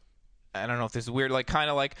 I don't know if this is weird, like kind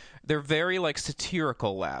of like they're very like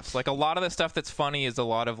satirical laughs. Like a lot of the stuff that's funny is a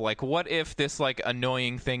lot of like, what if this like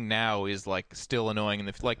annoying thing now is like still annoying,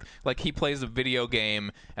 and like he plays a video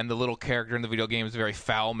game and the little character in the video game is very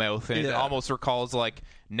foul mouthed, and it almost recalls like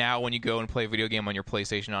now when you go and play a video game on your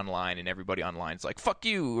PlayStation Online and everybody online is like, fuck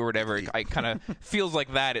you, or whatever, it kind of feels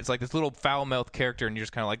like that. It's like this little foul-mouthed character, and you're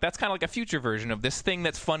just kind of like, that's kind of like a future version of this thing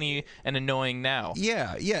that's funny and annoying now.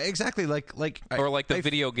 Yeah, exactly. Or like the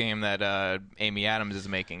video game that Amy Adams is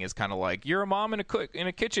making is kind of like, you're a mom in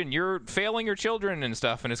a kitchen, you're failing your children and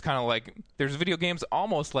stuff, and it's kind of like there's video games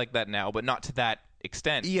almost like that now, but not to that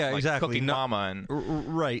extent. Yeah, like exactly. Cooking Mama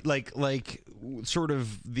and right, like sort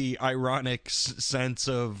of the ironic sense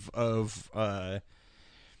of fuck.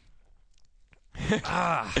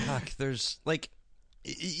 There's like.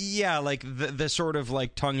 Yeah, like the sort of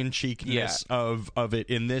like tongue-in-cheekness of it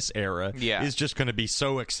in this era is just going to be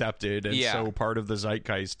so accepted and so part of the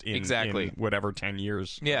zeitgeist in whatever 10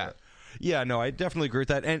 years. Yeah, no, I definitely agree with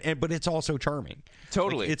that. And but it's also charming.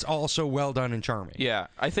 Totally. Like, it's also well done and charming. Yeah.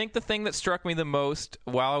 I think the thing that struck me the most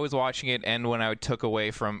while I was watching it and when I took away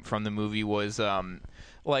from the movie was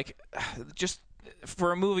like just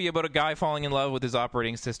for a movie about a guy falling in love with his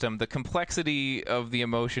operating system, the complexity of the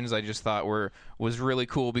emotions I just thought was really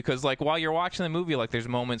cool, because like while you're watching the movie, like there's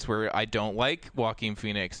moments where I don't like Joaquin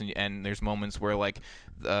Phoenix, and there's moments where like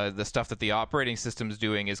the stuff that the operating system's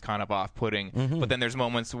doing is kind of off-putting, but then there's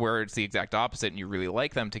moments where it's the exact opposite and you really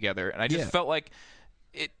like them together. And I just felt like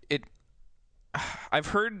it I've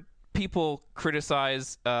heard people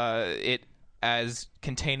criticize it as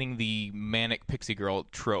containing the manic pixie girl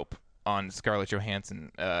trope on Scarlett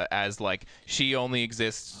Johansson, as like she only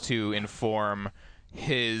exists to inform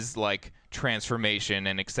his like transformation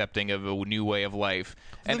and accepting of a new way of life.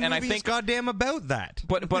 And I think goddamn about that.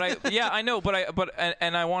 But I know, but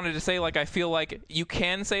I wanted to say, like, I feel like you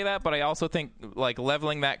can say that, but I also think like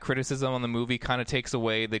leveling that criticism on the movie kind of takes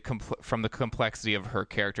away from the complexity of her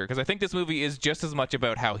character, because I think this movie is just as much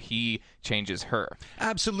about how he changes her.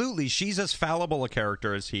 Absolutely. She's as fallible a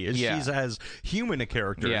character as he is. Yeah. She's as human a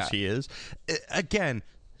character as he is. Again,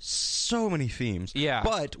 so many themes. Yeah.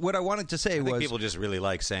 But what I wanted to say I think was people just really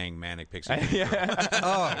like saying manic pixie.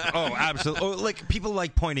 oh, absolutely. Oh, like people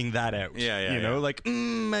like pointing that out. Yeah, you know, like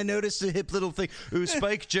I noticed a hip little thing. Ooh,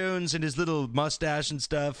 Spike Jonze and his little mustache and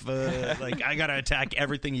stuff. Like I gotta attack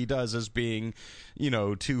everything he does as being, you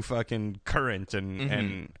know, too fucking current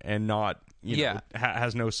and not, you know,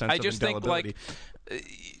 has no sense. I of just think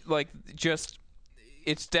like just.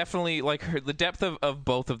 It's definitely like the depth of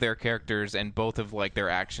both of their characters and both of like their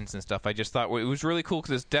actions and stuff. I just thought it was really cool,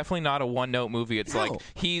 because it's definitely not a one-note movie. It's like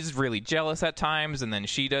he's really jealous at times, and then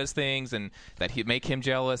she does things and that make him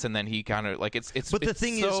jealous, and then he kind of like it's. But the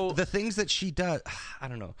thing is, the things that she does, I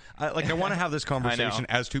don't know. I want to have this conversation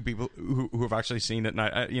as two people who have actually seen it, and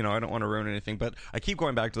I don't want to ruin anything, but I keep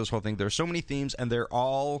going back to this whole thing. There's so many themes, and they're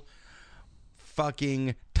all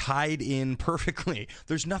fucking tied in perfectly.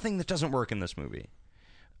 There's nothing that doesn't work in this movie.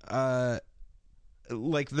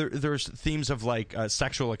 Like there's themes of like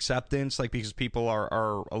sexual acceptance, like because people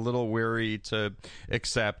are a little weary to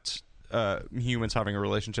accept humans having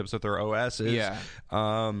relationships with their OSs. Yeah.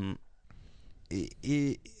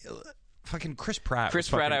 Fucking Chris Pratt.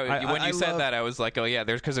 When you said that, I was like, oh yeah,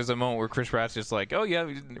 there's a moment where Chris Pratt's just like, oh yeah,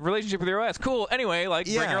 relationship with your OS, cool. Anyway, like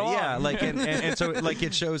bring her along. Yeah, like and so like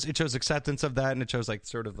it shows acceptance of that, and it shows like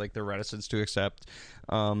sort of like the reticence to accept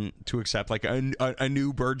like a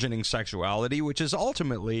new burgeoning sexuality, which is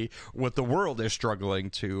ultimately what the world is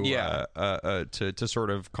struggling to sort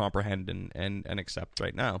of comprehend and accept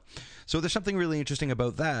right now. So there's something really interesting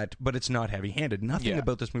about that, but it's not heavy-handed. Nothing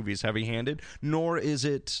about this movie is heavy-handed, nor is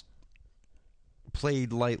it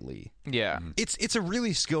played lightly. Yeah. It's a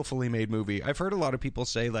really skillfully made movie. I've heard a lot of people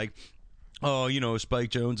say like, oh, you know, Spike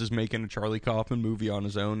Jonze is making a Charlie Kaufman movie on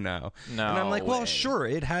his own now. No, and I'm like, well, sure,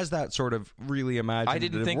 it has that sort of really imaginative I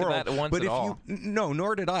didn't think world, of that once but at all. No,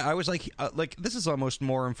 nor did I. I was like this is almost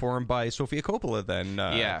more informed by Sofia Coppola than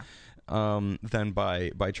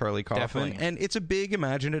by Charlie Kaufman. Definitely. And it's a big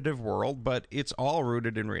imaginative world, but it's all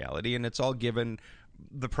rooted in reality, and it's all given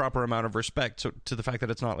the proper amount of respect to the fact that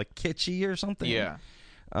it's not like kitschy or something. Yeah.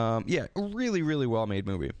 Really, really well made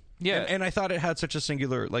movie. Yeah. And I thought it had such a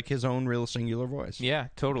singular, like his own real singular voice. Yeah,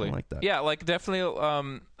 totally. I like that. Yeah, like definitely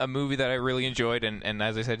a movie that I really enjoyed, and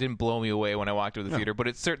as I said, it didn't blow me away when I walked to the theater, but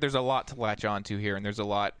there's a lot to latch onto here, and there's a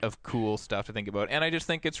lot of cool stuff to think about. And I just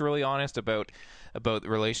think it's really honest about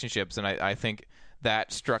relationships, and I think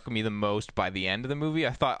that struck me the most by the end of the movie.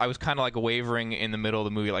 I thought I was kind of like wavering in the middle of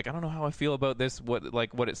the movie, like I don't know how I feel about this, what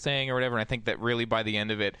it's saying or whatever. And I think that really by the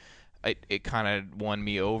end of it, it kind of won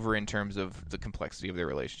me over in terms of the complexity of their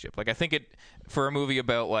relationship. Like I think for a movie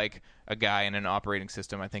about like a guy in an operating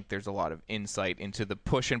system, I think there's a lot of insight into the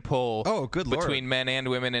push and pull between men and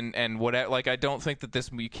women and whatever. Like I don't think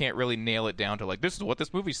that you can't really nail it down to like this is what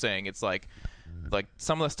this movie's saying. It's like like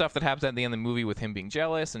some of the stuff that happens at the end of the movie with him being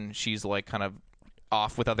jealous, and she's like kind of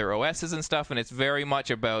off with other OSs and stuff, and it's very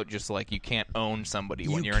much about just like you can't own somebody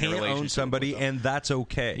when you're in a relationship. You can't own somebody, and that's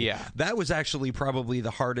okay. Yeah. That was actually probably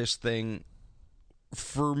the hardest thing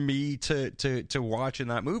for me to watch in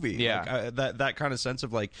that movie. Yeah. Like, that kind of sense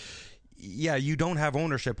of like, yeah, you don't have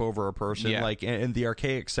ownership over a person, like, and the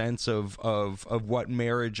archaic sense of what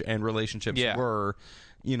marriage and relationships were,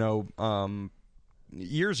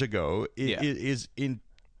 years ago is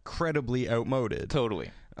incredibly outmoded.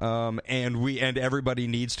 Totally. And everybody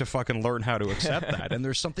needs to fucking learn how to accept that. And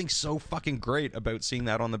there's something so fucking great about seeing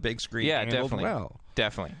that on the big screen. Yeah, handled definitely. well.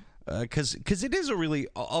 Definitely. Because it is a really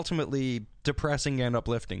ultimately depressing and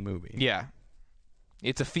uplifting movie. Yeah.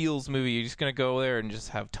 It's a feels movie. You're just going to go there and just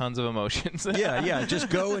have tons of emotions. yeah. Just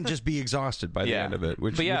go and just be exhausted by the end of it,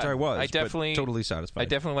 which I was. I definitely, but totally satisfied. I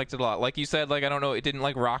definitely liked it a lot. Like you said, like I don't know, it didn't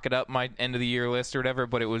like rocket up my end of the year list or whatever,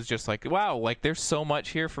 but it was just like, wow, like there's so much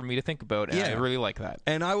here for me to think about, and I really like that.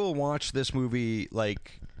 And I will watch this movie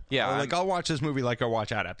like... Yeah, I'll watch this movie like I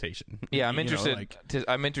watch Adaptation. Yeah, I'm interested.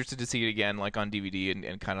 I'm interested to see it again, like on DVD,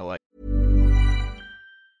 and kind of like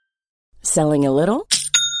selling a little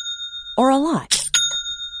or a lot.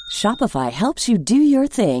 Shopify helps you do your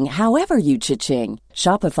thing, however you cha-ching.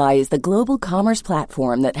 Shopify is the global commerce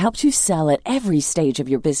platform that helps you sell at every stage of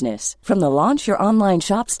your business, from the launch your online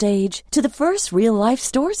shop stage to the first real life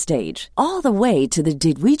store stage, all the way to the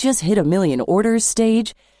did we just hit a million orders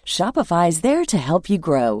stage. Shopify is there to help you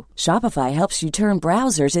grow. Shopify helps you turn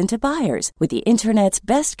browsers into buyers with the internet's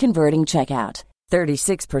best converting checkout.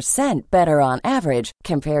 36% better on average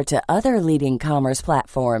compared to other leading commerce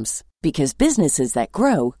platforms. Because businesses that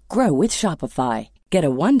grow, grow with Shopify. Get a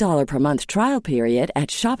 $1 per month trial period at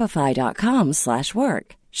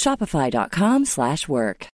shopify.com/work.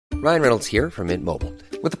 Shopify.com/work. Ryan Reynolds here from Mint Mobile.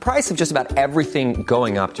 With the price of just about everything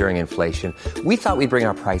going up during inflation, we thought we'd bring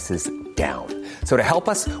our prices down. So to help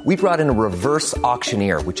us, we brought in a reverse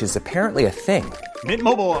auctioneer, which is apparently a thing. Mint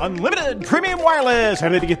Mobile Unlimited Premium Wireless. How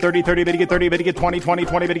to get 30, 30, how to get 30, how to get 20, 20,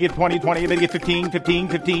 20, how to get 20, 20, how to get 15, 15,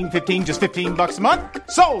 15, 15, just $15 a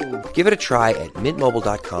month? Sold! Give it a try at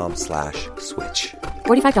mintmobile.com/switch.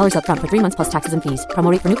 $45 up front for 3 months plus taxes and fees.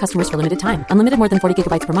 Promo rate for new customers for limited time. Unlimited more than 40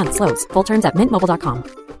 gigabytes per month. Slows full terms at mintmobile.com.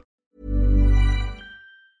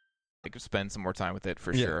 I could spend some more time with it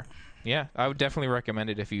for sure. Yeah, I would definitely recommend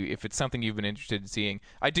it if it's something you've been interested in seeing.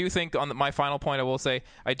 I do think, my final point, I will say,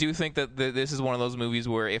 I do think that this is one of those movies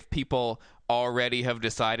where if people already have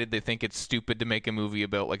decided they think it's stupid to make a movie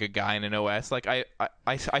about like a guy in an OS, like I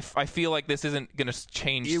feel like this isn't going to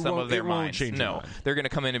change some of their minds. No, they're going to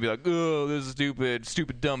come in and be like, oh, this is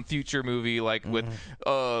stupid dumb future movie, like with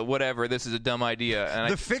whatever, this is a dumb idea.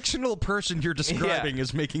 And the fictional person you're describing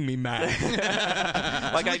is making me mad.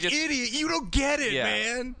 like I just idiot, you don't get it,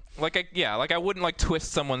 man. Like I wouldn't like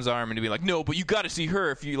twist someone's arm and be like, no, but you got to see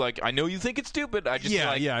her if you like. I know you think it's stupid. I just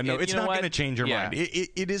no, it's not going to change your mind.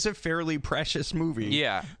 It is a fairly precious movie.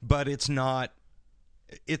 But it's not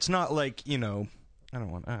like I don't know. I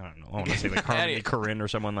want to say like Harmony Korine or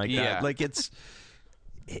someone like that. Like it's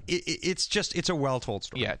a well told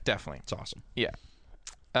story. Yeah, definitely. It's awesome. Yeah.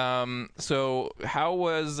 So how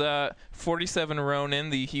was 47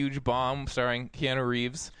 Ronin, the huge bomb starring Keanu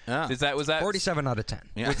Reeves? Was that 47 out of 10?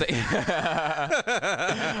 Yeah.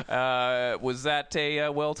 Was that a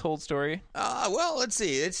well-told story? Well, let's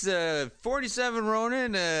see. It's 47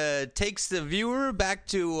 Ronin takes the viewer back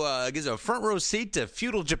to gives a front row seat to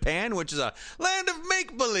feudal Japan, which is a land of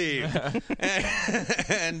make-believe,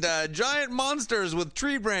 and giant monsters with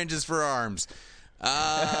tree branches for arms.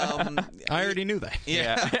 I already knew that.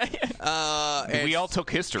 Yeah. We all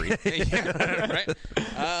took history. Right?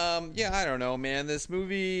 I don't know, man. This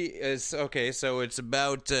movie is okay. So it's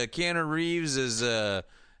about Keanu Reeves as a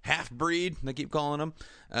half-breed, they keep calling him,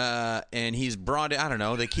 and he's brought. I don't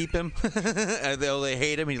know. They keep him. They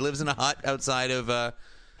hate him. He lives in a hut outside of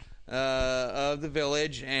the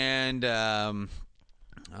village, and I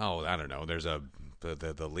don't know. There's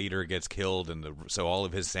the leader gets killed, and so all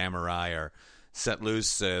of his samurai are set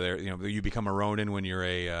loose. You become a Ronin when you're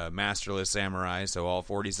a masterless samurai. So all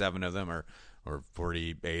 47 of them or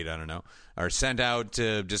 48, I don't know, are sent out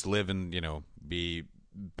to just live and be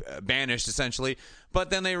banished essentially. But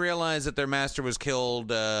then they realize that their master was killed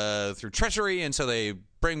through treachery, and so they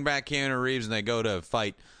bring back Keanu Reeves and they go to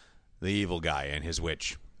fight the evil guy and his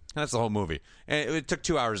witch. That's the whole movie. And it took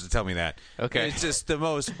 2 hours to tell me that. Okay, and it's just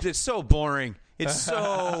it's so boring. It's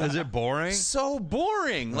so Is it boring? so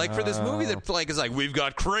boring. Like for this movie that like is like we've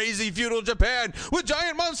got crazy feudal Japan with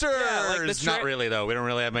giant monsters. Yeah, like the Not really though. We don't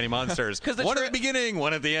really have many monsters. One at the beginning,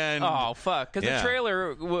 one at the end. Oh, fuck. Because the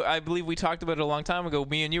trailer, I believe we talked about it a long time ago.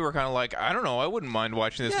 Me and you were kind of like, I don't know, I wouldn't mind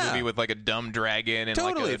watching this movie with like a dumb dragon and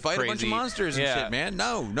totally like a fight crazy... a bunch of monsters and shit, man.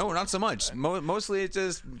 No, not so much. Mostly it's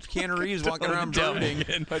just Keanu Reeves walking around brooding.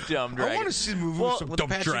 A dumb dragon. I want to see a movie with some dumb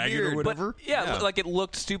dragon or whatever. But, like it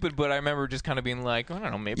looked stupid, but I remember just kind of being like, I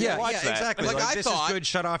don't know, maybe I'll watch that. Exactly. Like, I this thought, is good.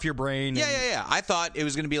 Shut off your brain. Yeah. I thought it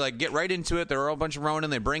was going to be like get right into it. There are a bunch of Ronin.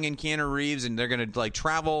 They bring in Keanu Reeves, and they're going to like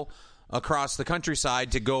travel across the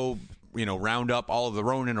countryside to go, round up all of the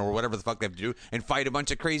Ronin or whatever the fuck they have to do and fight a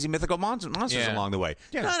bunch of crazy mythical monsters along the way.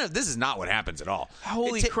 Yeah. This is not what happens at all.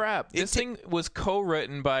 Holy crap! This thing was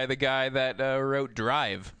co-written by the guy that wrote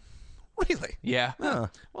Drive. Really? Yeah.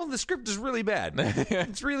 Well, the script is really bad.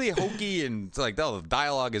 It's really hokey, and it's like, the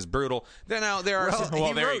dialogue is brutal. There are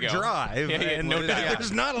he wrote Drive, and no dialogue.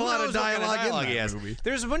 There's not a lot of dialogue in that movie.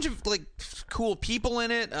 There's a bunch of like cool people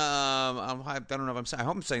in it. I don't know if I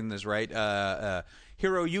hope I'm saying this right.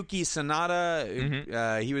 Hiroyuki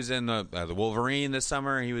Sanada. He was in the Wolverine this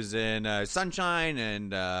summer. He was in Sunshine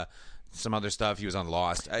and some other stuff. He was on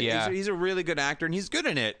Lost. He's a really good actor, and he's good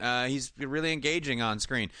in it. He's really engaging on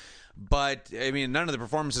screen. But, I mean, none of the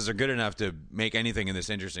performances are good enough to make anything in this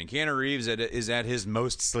interesting. Keanu Reeves is at his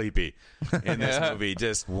most sleepy in this movie.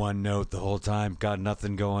 Just one note the whole time. Got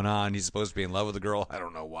nothing going on. He's supposed to be in love with a girl. I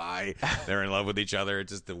don't know why. They're in love with each other.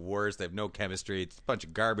 It's just the worst. They have no chemistry. It's a bunch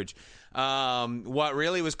of garbage. What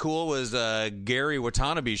really was cool was Gary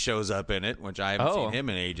Watanabe shows up in it, which I haven't seen him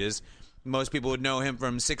in ages. Most people would know him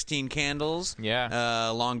from 16 Candles.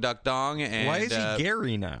 Yeah. Long Duck Dong. And, why is he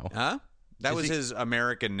Gary now? Huh? That was his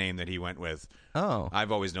American name that he went with. Oh.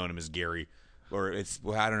 I've always known him as Gary. Or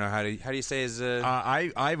I don't know, how do you say his...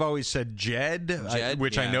 I've always said Jed,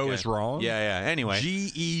 which I know is wrong. Yeah. Anyway.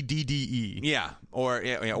 Gedde. Yeah. Or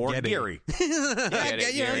Gary.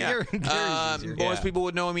 Gary. Most people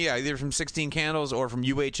would know him, either from 16 Candles or from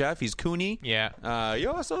UHF. He's Cooney. Yeah.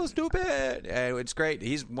 You're so stupid. It's great.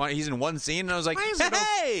 He's in one scene, and I was like,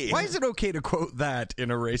 hey! Why is it okay to quote that in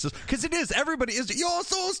a racist? Because it is. Everybody is. You're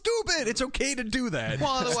so stupid. It's okay to do that. Well,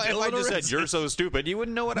 otherwise, if I just said, you're so stupid, you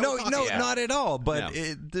wouldn't know what I was talking about. Not at all. But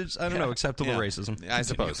there's, I don't know, acceptable racism. I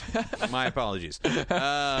suppose. My apologies.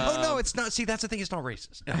 No, it's not. See, that's the thing. It's not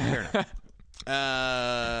racist. Fair enough.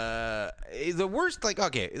 The worst,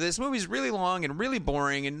 this movie's really long and really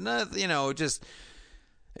boring, and just.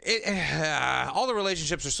 All the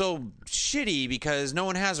relationships are so shitty because no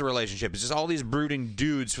one has a relationship. It's just all these brooding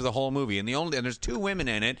dudes for the whole movie, and there's two women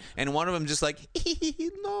in it, and one of them just like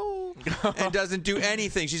no, and doesn't do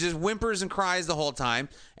anything. She just whimpers and cries the whole time,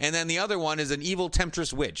 and then the other one is an evil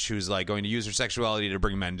temptress witch who's like going to use her sexuality to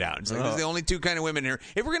bring men down. It's like there's the only two kind of women here.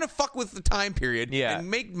 If we're gonna fuck with the time period and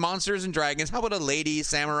make monsters and dragons, how about a lady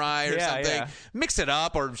samurai or something? Yeah. Mix it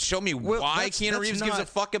up, or show me why Keanu Reeves gives a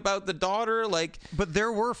fuck about the daughter. But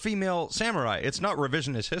there were female samurai. It's not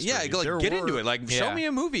revisionist history. Yeah, get into it. Show me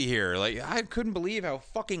a movie here. I couldn't believe how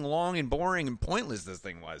fucking long and boring and pointless this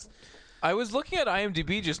thing was. I was looking at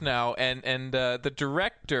IMDb just now, and the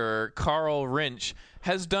director, Carl Rinch,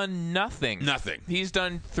 has done nothing. Nothing. He's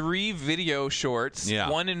done 3 video shorts,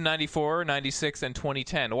 one in 94, 96, and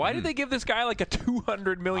 2010. Why did they give this guy like a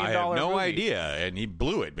 $200 million movie? I have no idea, and he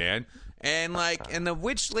blew it, man. And and the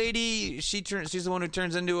witch lady, she's the one who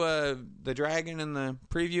turns into the dragon in the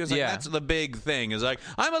preview. It's that's the big thing. Is I'm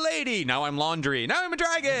a lady, now I'm laundry, now I'm a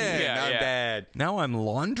dragon, now I'm bad. Now I'm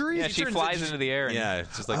laundry? Yeah, she flies into the air. And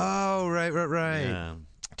it's just like right. Yeah.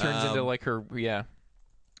 Turns into like her Yeah.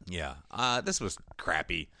 This was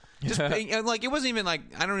crappy. Just it wasn't even I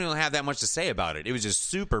don't even have that much to say about it. It was just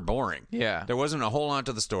super boring. Yeah. There wasn't a whole lot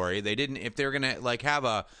to the story. They didn't, if they were gonna have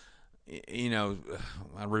a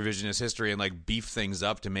revisionist history and beef things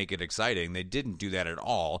up to make it exciting. They didn't do that at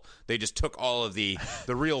all. They just took all of the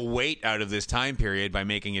real weight out of this time period by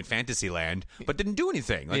making it Fantasyland, but didn't do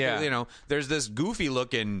anything. There's this goofy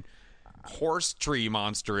looking horse tree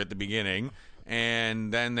monster at the beginning,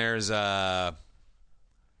 and then there's I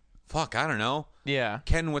don't know. Yeah.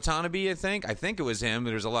 Ken Watanabe, I think it was him.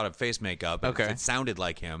 There's a lot of face makeup. Okay. It sounded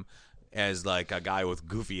like him as a guy with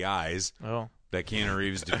goofy eyes. Oh. That Keanu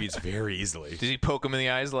Reeves defeats very easily. Did he poke him in the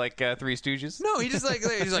eyes like Three Stooges? No, he just take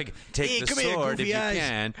the sword if you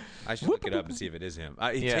can. I should look it up and see if it is him.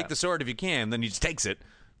 Take the sword if you can, then he just takes it.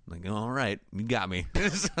 All right, you got me.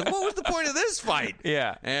 What was the point of this fight?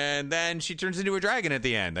 Yeah. And then she turns into a dragon at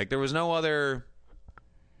the end. There was no other.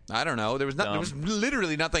 I don't know. There was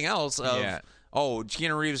literally nothing else.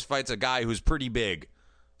 Keanu Reeves fights a guy who's pretty big.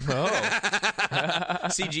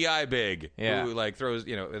 CGI big. Yeah. Who like throws,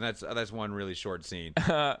 and that's one really short scene.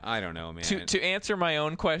 I don't know, man. To answer my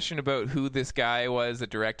own question about who this guy was that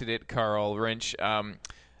directed it, Carl Rinch.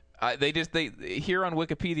 They here on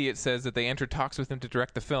Wikipedia it says that they entered talks with him to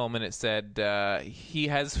direct the film, and it said he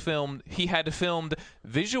had filmed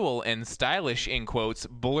visual and stylish, in quotes,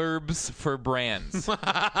 blurbs for brands.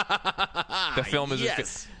 The film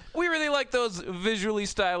is we really like those visually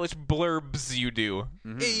stylish blurbs you do.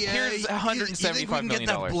 Mm-hmm. Here's $175 million. Get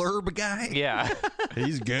that blurb guy? Yeah.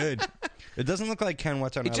 He's good. It doesn't look like Ken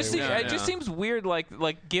Watanabe. It just seems weird, like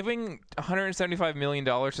giving $175 million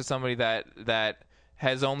to somebody that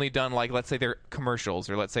has only done, like, let's say they're commercials,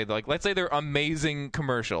 or let's say they're amazing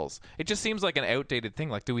commercials. It just seems like an outdated thing.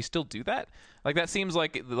 Like, do we still do that? Like, that seems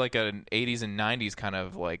like an 80s and 90s kind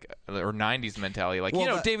of, like, or 90s mentality. Like,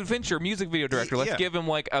 David Fincher, music video director, let's give him,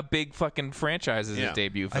 like, a big fucking franchise as his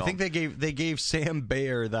debut film. I think they gave Sam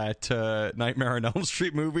Bayer that Nightmare on Elm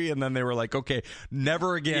Street movie, and then they were like, okay,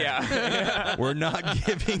 never again. Yeah. We're not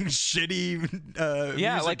giving shitty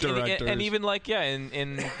music directors. And even, like,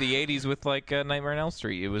 in the 80s with, like, Nightmare on Elm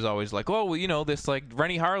Street, it was always like, oh, well, this, like,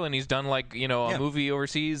 Rennie Harlan, he's done, like, a movie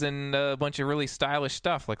overseas and a bunch of really stylish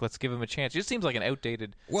stuff. Like, let's give him a chance. It just seems like an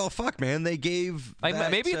outdated. Well, fuck, man. They gave.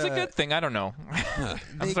 Maybe it's a good thing. I don't know.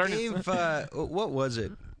 They gave. What was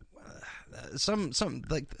it? Some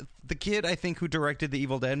like the kid, I think, who directed the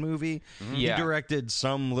Evil Dead movie. Mm-hmm. He directed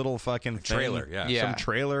some little fucking trailer. Some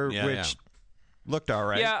trailer which looked all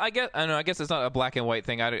right. Yeah, I guess it's not a black and white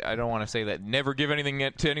thing. I don't want to say that. Never give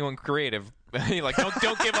anything to anyone creative. Like,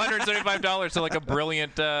 don't give $175 to, like, a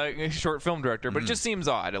brilliant short film director. But it just seems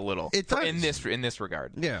odd a little. It does. in this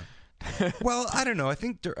regard. Yeah. Well, I don't know. I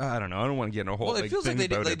think I don't know. I don't want to get in a whole. Well, it feels like they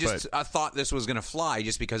just but... thought this was going to fly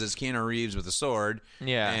just because it's Keanu Reeves with a sword.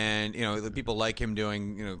 Yeah, and the people like him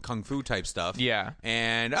doing kung fu type stuff. Yeah,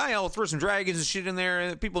 and I'll throw some dragons and shit in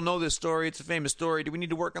there. People know this story. It's a famous story. Do we need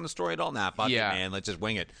to work on the story at all? Nah, fuck it, man. Let's just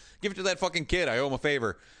wing it. Give it to that fucking kid. I owe him a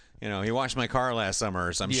favor. He washed my car last summer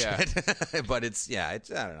or some shit. But it's I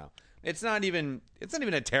don't know. It's not even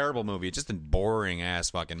a terrible movie. It's just a boring ass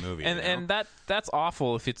fucking movie. And that's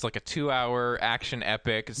awful if it's like a 2-hour action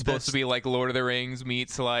epic. It's supposed to be like Lord of the Rings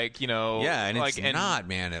meets like and like, it's not,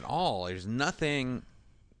 man, at all. There's nothing,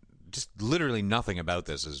 just literally nothing about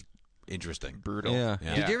this is interesting. Brutal. Yeah.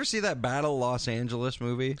 Did you ever see that Battle Los Angeles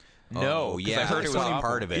movie? No, yeah, I heard it was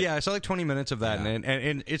part of it. Yeah, I saw like 20 minutes of that,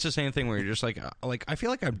 and it's the same thing where you're just like I feel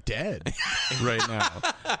like I'm dead right now.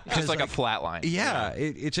 Just like a flat line. Yeah,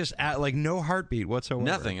 it's just like no heartbeat whatsoever.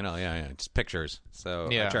 Nothing, just pictures. So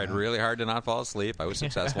I tried really hard to not fall asleep. I was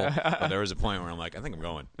successful, but there was a point where I'm like, I think I'm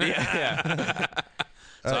going. Yeah.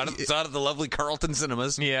 It's out of the lovely Carlton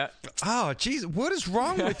Cinemas. Yeah. Oh, jeez, what is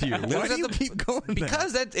wrong with you? Why do you keep going there?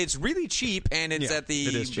 Because it's really cheap, and it's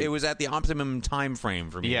it was at the optimum time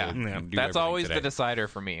frame for me. Yeah, that's always the decider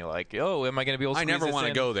for me. Like, am I going to be able to? I never want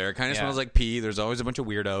to go there. It kind of smells like pee. There's always a bunch of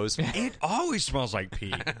weirdos. It always smells like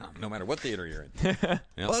pee, no matter what theater you're in.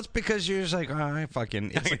 Well, it's because you're just like,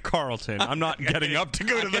 it's a Carlton. I'm not getting up to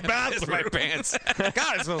go to the bathroom. My pants.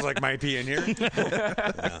 God, it smells like my pee in here.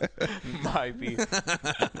 My pee.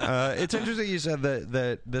 It's interesting you said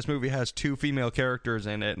that this movie has 2 female characters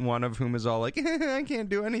in it, and one of whom is all like, I can't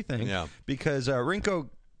do anything. Yeah. Because Rinko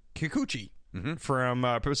Kikuchi from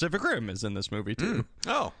Pacific Rim is in this movie, too.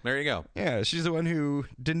 Oh, there you go. Yeah, she's the one who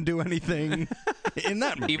didn't do anything in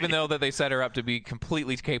that movie. Even though that they set her up to be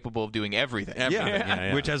completely capable of doing everything.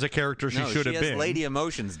 Yeah. Which as a character she should have been. She has lady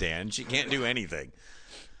emotions, Dan. She can't do anything.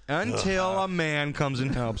 Until a man comes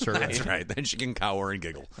and helps her. That's right. Then she can cower and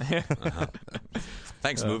giggle.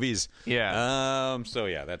 Thanks, movies. Yeah. So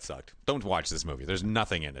yeah, that sucked. Don't watch this movie. There's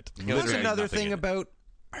nothing in it. There's another thing about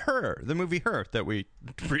Her, the movie Her that we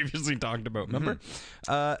previously talked about. Remember?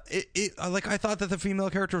 I thought that the female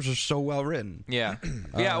characters were so well written. Yeah.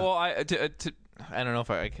 Yeah. Well, I don't know if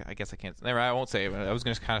I guess I can't. Never. I won't say it. But I was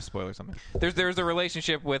going to kind of spoil or something. There's a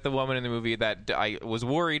relationship with a woman in the movie that I was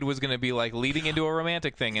worried was going to be like leading into a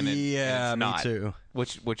romantic thing, and it's not. Me too.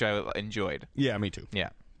 Which I enjoyed. Yeah, me too. Yeah.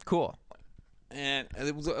 Cool. And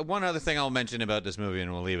one other thing I'll mention about this movie,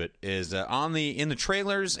 and we'll leave it, is in the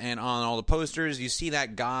trailers and on all the posters, you see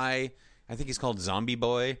that guy. I think he's called Zombie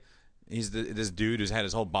Boy. He's this dude who's had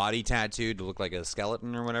his whole body tattooed to look like a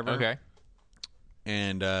skeleton or whatever. Okay.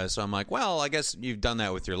 And so I'm like, well, I guess you've done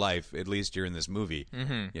that with your life. At least you're in this movie.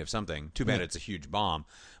 Mm-hmm. You have something. Too bad it's a huge bomb.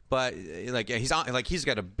 But like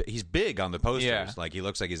he's big on the posters. Yeah. Like he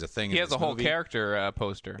looks like he's a thing. He in has this a whole movie. character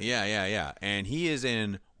poster. Yeah. And he is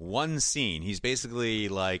in one scene. He's basically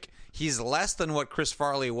like he's less than what Chris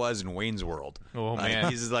Farley was in Wayne's World. Oh, Like, man.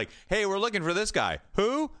 he's like, hey, we're looking for this guy.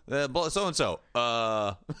 Who? So and so.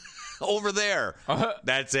 Over there.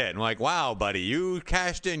 That's it. I'm like, wow, buddy, you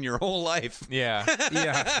cashed in your whole life. Yeah.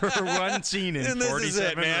 Yeah, for one scene in And this 47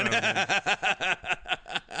 is it, man.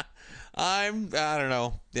 Ronin. I don't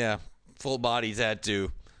know. Yeah, full body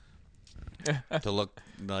tattoo to look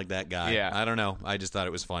like that guy. Yeah. I don't know. I just thought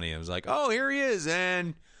it was funny. I was like, oh, here he is,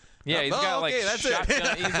 and Yeah, he's got okay, that's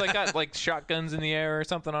it. he's like got like shotguns in the air or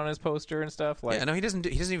something on his poster and stuff. Like, Yeah, no, he doesn't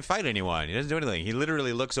even fight anyone. He doesn't do anything. He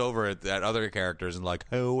literally looks over at other characters and like,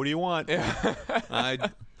 hey, what do you want? I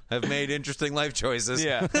have made interesting life choices.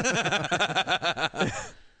 yeah.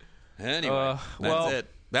 Anyway, well- that's it.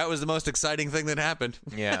 That was the most exciting thing that happened.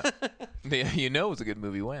 Yeah. You know it was a good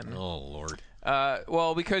movie when. Oh, Lord.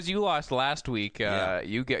 Well, because you lost last week, Yeah.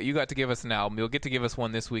 you got to give us an album. You'll get to give us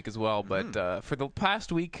one this week as well. But for the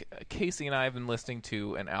past week, Casey and I have been listening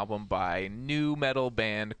to an album by new metal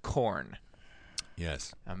band Korn.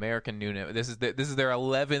 Yes. American new. This is their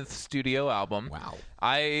 11th studio album. Wow.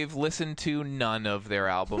 I've listened to none of their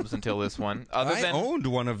albums until this one. Other I than owned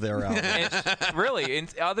one of their albums. really,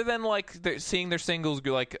 other than like seeing their singles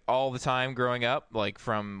like all the time growing up, like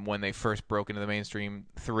from when they first broke into the mainstream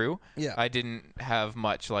through. Yeah. I didn't have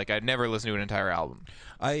much. Like I'd never listened to an entire album.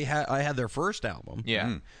 I had their first album.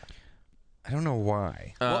 Yeah. I don't know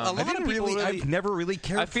why. Well, a lot of people I've never really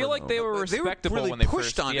cared. I feel for like them. they were They were respectable really when they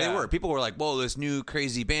pushed first, on. yeah. They were. People were like, "Whoa, this new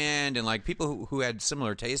crazy band," and like people who had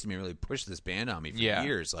similar taste to me really pushed this band on me for Yeah.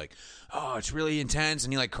 years. Like, oh, it's really intense,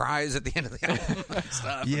 and he like cries at the end of the album. And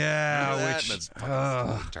stuff. Yeah, Remember that? which- That's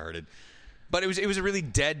fucking retarded. But it was a really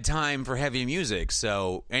dead time for heavy music.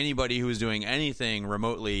 So anybody who was doing anything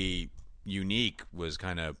remotely unique was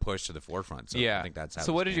kind of pushed to the forefront. So Yeah. I think that's how.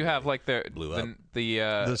 So what did you have? Like blew up.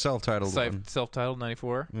 The self-titled one. Self-titled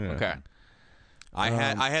 94. Yeah. Okay. I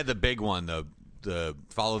had the big one, the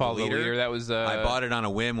follow Follow the leader. That was. I bought it on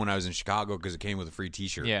a whim when I was in Chicago because it came with a free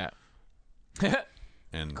T-shirt. Yeah.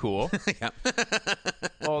 And Cool. yeah.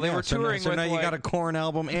 Well, they were touring so with now you like, got a Korn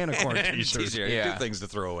album and a Korn T-shirt. T-shirt. Yeah. Two things to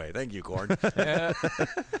throw away. Thank you, Korn.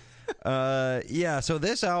 Yeah, so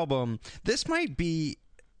this album, this might be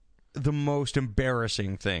the most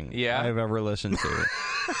embarrassing thing Yeah. I've ever listened to.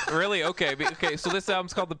 Really? Okay. Okay. So this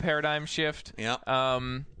album's called The Paradigm Shift. Yep.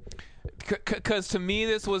 Because to me,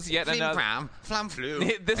 this was yet another.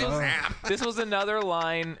 This was another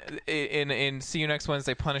line in See You Next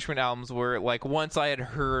Wednesday Punishment albums where, like, once I had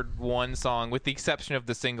heard one song, with the exception of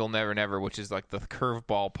the single Never Never, which is like the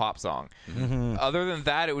curveball pop song. Mm-hmm. Other than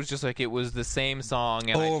that, it was just like it was the same song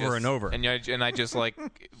and Over and over. and I just like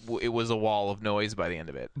it was a wall of noise by the end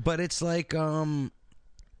of it. But it's like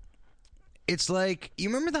you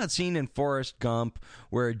remember that scene in Forrest Gump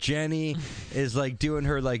where Jenny is like doing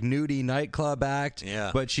her like nudie nightclub act,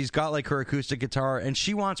 Yeah. but she's got like her acoustic guitar and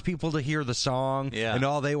she wants people to hear the song, Yeah. and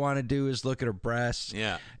all they want to do is look at her breasts.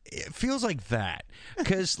 Yeah. It feels like that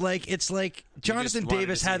because like it's like Jonathan wanted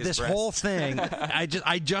Davis to see had his this breasts. whole thing.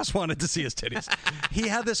 I just wanted to see his titties. He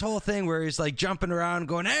had this whole thing where he's like jumping around,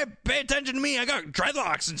 going, "Hey, pay attention to me! I got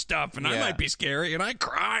dreadlocks and stuff, and I Yeah. might be scary, and I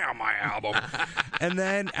cry on my album." and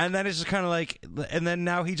then it's just kind of like, and then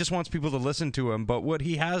now he just wants people to listen to him, but what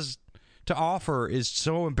he has to offer is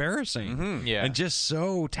so embarrassing, Yeah. and just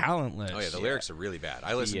so talentless. Oh yeah, the lyrics are really bad.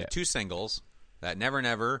 I listened Yeah. to two singles, that Never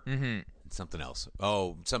Never, and something else.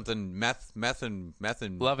 Oh, something meth and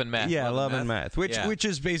Love and Meth. Yeah, Love Love and and Meth. Meth, which Yeah. which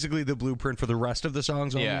is basically the blueprint for the rest of the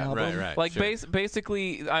songs on the Yeah, album. right. Like Sure.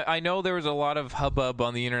 basically, I know there was a lot of hubbub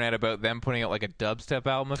on the internet about them putting out like a dubstep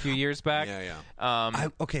album a few years back. Yeah.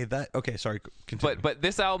 Sorry, continue. But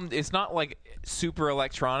this album, it's not like super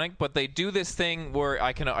electronic, but they do this thing where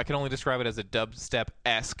I can only describe it as a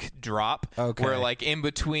dubstep-esque drop. Okay. Where like in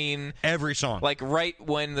between every song, like right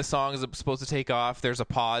when the song is supposed to take off, there's a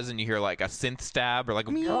pause and you hear like a synth stab or like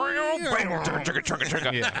a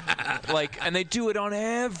like, and they do it on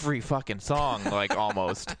every fucking song, like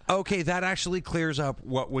almost. okay, that actually clears up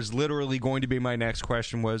what was literally going to be my next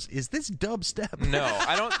question: is this dubstep? No,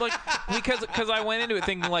 I don't like because I went into it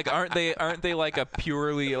thinking like aren't they like a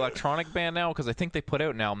purely electronic band now? Because I think they put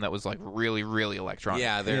out an album that was like really really electronic.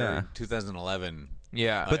 Yeah, they're Yeah. 2011.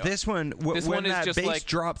 Yeah. But this one, This when one is that just bass like-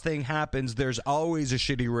 drop thing happens, there's always a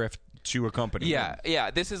shitty riff to accompany. Yeah, it.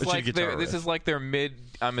 yeah. This is A like shitty guitar this riff. is like their mid,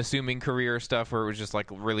 I'm assuming, career stuff where it was just like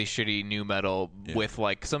really shitty new metal with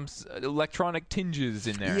like some electronic tinges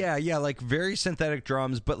in there. Yeah, like very synthetic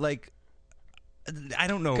drums, but like I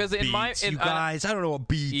don't know 'Cause beats, in my- you guys. I don't know what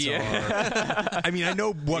beats are. I mean, I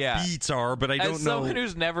know what beats are, but I don't As know. someone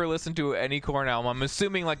who's never listened to any Korn album, I'm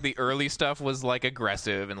assuming like the early stuff was like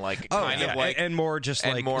aggressive and like kind of like and more just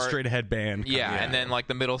and like more- straight ahead band. yeah, and then like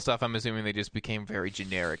the middle stuff, I'm assuming they just became very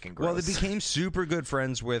generic and gross. Well, they became super good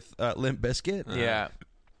friends with Limp Bizkit. yeah.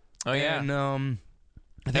 Oh yeah. And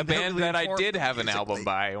I a think that band really that I informed did them have an musically. album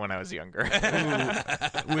by when I was younger.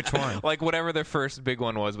 Which one? Like whatever their first big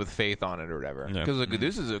one was with Faith on it or whatever. Yeah. Because like,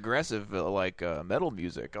 this is aggressive like metal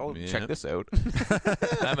music. I'll check this out.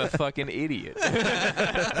 I'm a fucking idiot.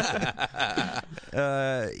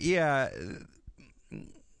 Yeah.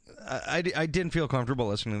 I didn't feel comfortable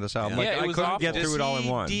listening to this album. Yeah, Like, it I was couldn't awful. get through Does it all he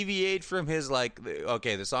in one. deviate from his like?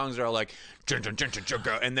 Okay, the songs are all like,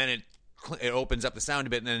 and then it opens up the sound a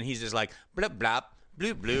bit, and then he's just like blip blop.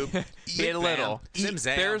 Bloop bloop, A little. Zim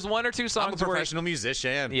zam. There's one or two I'm a songs where professional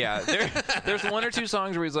musician. yeah, there's one or two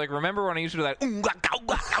songs where he's like, remember when I used to do that?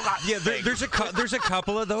 Yeah, there's a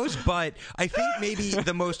couple of those, but I think maybe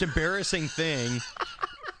the most embarrassing thing.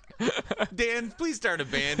 Dan, please start a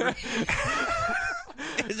band.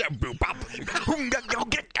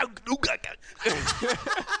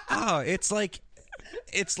 Oh, it's like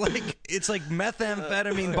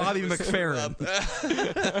methamphetamine Bobby McFerrin.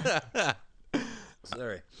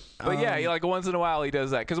 Sorry. But yeah, he, like once in a while he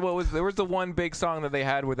does that. Because there was the one big song that they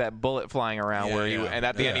had with that bullet flying around Yeah, where he yeah. and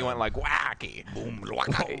at the end he went like wacky.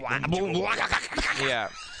 Yeah.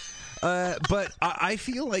 But I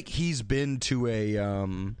feel like he's been to a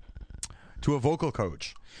vocal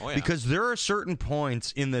coach. Oh, yeah. Because there are certain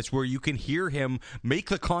points in this where you can hear him make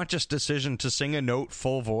the conscious decision to sing a note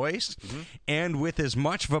full voice, and with as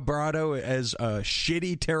much vibrato as a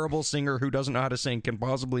shitty, terrible singer who doesn't know how to sing can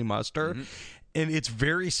possibly muster. And it's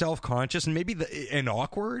very self-conscious and maybe and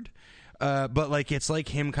awkward. But like it's like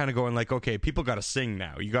him kind of going like, okay, people got to sing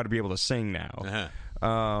now. You got to be able to sing now.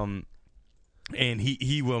 And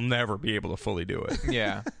he will never be able to fully do it.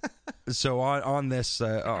 Yeah. So on this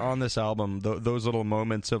album, those little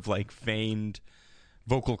moments of like feigned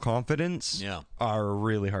vocal confidence are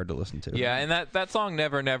really hard to listen to. Yeah, and that song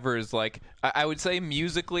Never Never is like I would say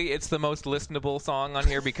musically it's the most listenable song on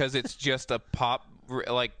here because it's just a pop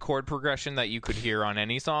like chord progression that you could hear on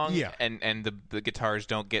any song. Yeah. And the guitars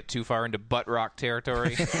don't get too far into butt rock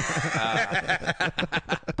territory.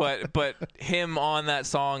 But him on that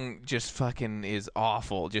song just fucking is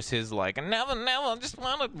awful. Just his like never just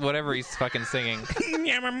wanna whatever he's fucking singing.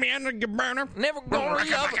 Never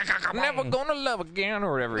gonna love again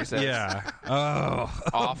or whatever he says. Yeah. Oh,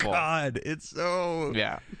 Awful. God, it's so.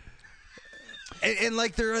 Yeah. And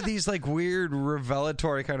like there are these like weird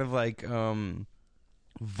revelatory kind of like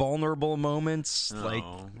vulnerable moments, like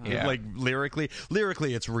lyrically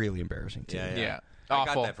it's really embarrassing too. Yeah. I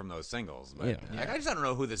Awful. got that from those singles. But Yeah. like, I just don't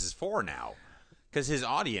know who this is for now. Because his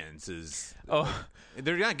audience is... Oh.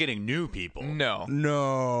 They're not getting new people.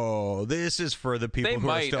 No, this is for the people They who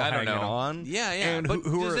might, are still I don't hanging know. on. Yeah, yeah. And But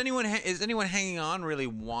who does are, anyone hanging on really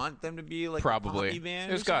want them to be like Probably. a poppy band?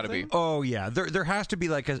 There's got to be. Oh yeah, there has to be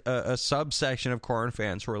like a subsection of Korn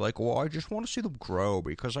fans who are like, well, I just want to see them grow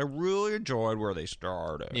because I really enjoyed where they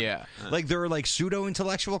started. Yeah. Like there are like pseudo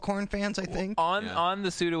intellectual Korn fans, I think. On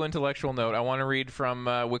the pseudo-intellectual note, I want to read from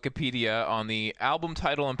Wikipedia on the album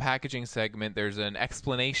title and packaging segment. There's an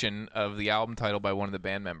explanation of the album title by one of the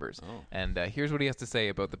band members. And here's what he has to say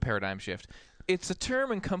about the paradigm shift. It's a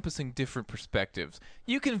term encompassing different perspectives.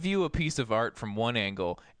 You can view a piece of art from one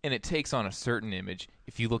angle, and it takes on a certain image.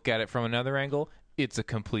 If you look at it from another angle, it's a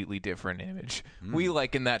completely different image. We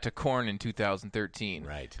liken that to Korn in 2013.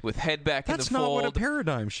 Right. With Head Back That's in the not Fold. what a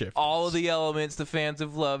paradigm shift. All of the elements the fans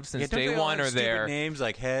have loved since don't day they all one have are stupid there. names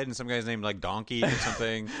like Head and some guy's named like Donkey or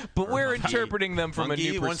something. But Or we're Monkey. interpreting them from Monkey?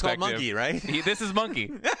 a new One's perspective. called Monkey, right? This is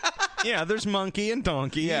Monkey. Yeah, there's Monkey and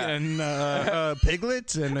Donkey Yeah. and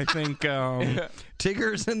Piglet and I think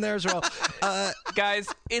Tigger's in there as well. Guys,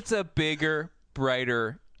 it's a bigger,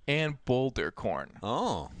 brighter, and bolder Korn.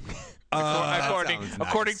 Oh. according sounds nice.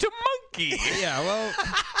 according to Monkey. Yeah, well,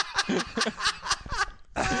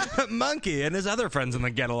 Monkey and his other friends in the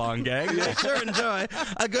Get Along gang, they sure enjoy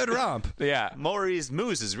a good romp. Yeah. Maurice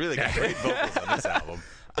Moose has really got great vocals on this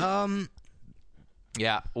album.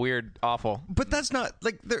 Yeah, weird, awful. But that's not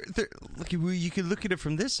like look. You can look at it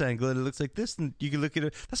from this angle, and it looks like this. And you can look at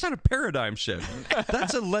it. That's not a paradigm shift.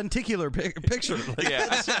 That's a lenticular picture. Like,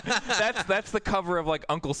 Yeah, that's the cover of like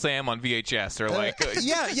Uncle Sam on VHS or like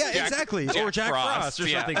yeah, exactly. Or Jack Frost or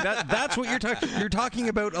yeah. something. That's what you're talking. You're talking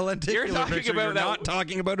about a lenticular You're talking picture. about You're that- not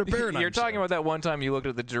talking about a paradigm. You're talking about that one time you looked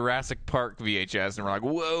at the Jurassic Park VHS and were like,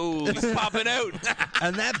 "Whoa, he's popping out."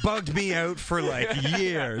 and that bugged me out for like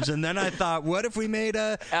years. And then I thought, what if we made made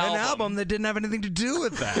an album that didn't have anything to do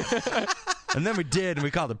with that. And then we did, and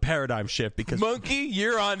we called it Paradigm Shift because Monkey,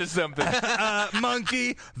 you're onto something.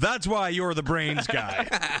 Monkey, that's why you're the brains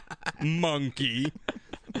guy. Monkey.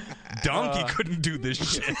 Donkey couldn't do this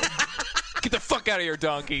shit. Get the fuck out of here,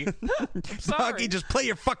 Donkey. Donkey, just play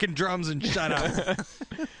your fucking drums and shut up.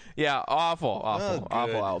 Yeah, awful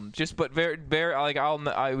album. Just but very like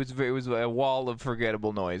it was a wall of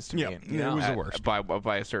forgettable noise to me. Yeah, it was the worst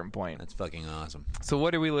by a certain point. That's fucking awesome. So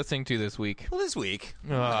what are we listening to this week? Well, this week,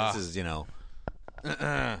 this is yeah,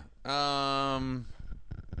 I'm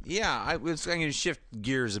going to shift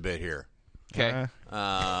gears a bit here. Okay. No,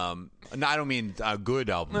 I don't mean a good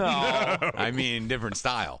album. No. I mean different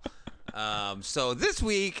style. So this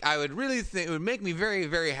week, I would really think it would make me very,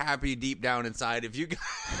 very happy deep down inside if you guys...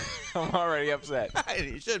 I'm already upset.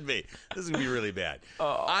 You should be. This is going to be really bad.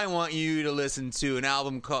 I want you to listen to an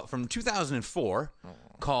album from 2004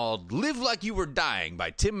 called Live Like You Were Dying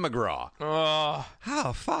by Tim McGraw. Oh,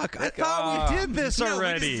 fuck. I thought we did this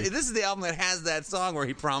already. This is the album that has that song where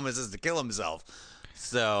he promises to kill himself.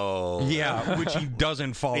 So yeah, which he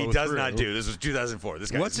doesn't follow through. He does not do. This was 2004. This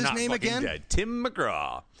guy What's his name again? Dead. Tim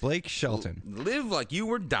McGraw. Blake Shelton. Live Like You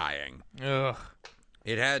Were Dying. Ugh.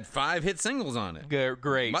 It had 5 hit singles on it.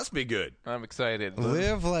 Great. Must be good. I'm excited.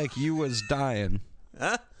 Live Like You Was Dying.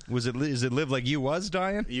 Huh? Is it Live Like You Was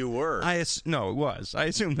Dying? You were. No, it was. I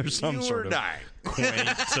assume there's some sort of dying. Quaint.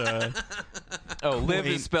 Live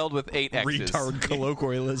is spelled with 8 X's. Retard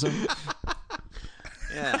colloquialism.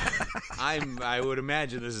 Yeah, I would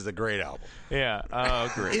imagine this is a great album. Yeah.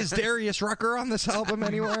 Oh, great. Is Darius Rucker on this album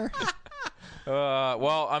anywhere?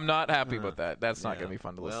 Well, I'm not happy about that. That's not going to be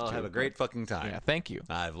fun to listen to. Well, have a great fucking time. Yeah, thank you.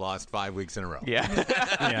 I've lost 5 weeks in a row. Yeah.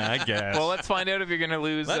 Yeah, I guess. Well, let's find out if you're going to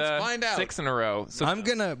lose Let's find out. 6 in a row. So I'm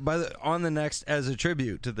gonna on the next, as a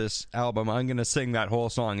tribute to this album, I'm gonna sing that whole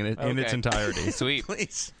song in its entirety. Sweet.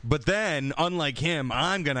 Please. But then, unlike him,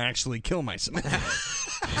 I'm gonna actually kill myself.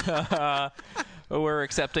 We're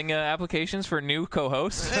accepting applications for new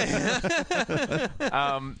co-hosts. So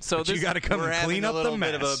but you got to come and clean up the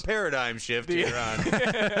mess. Bit of a paradigm shift here on,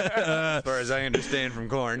 as far as I understand from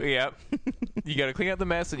Korn. Yep. You got to clean up the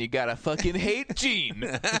mess, and you got to fucking hate Gene. Do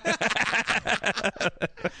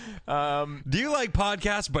you like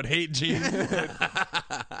podcasts but hate Gene?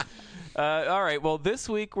 All right. Well, this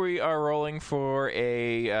week we are rolling for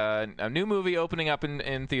a new movie opening up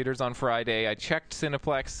in theaters on Friday. I checked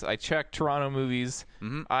Cineplex. I checked Toronto Movies.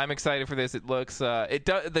 Mm-hmm. I'm excited for this. It looks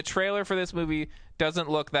the trailer for this movie doesn't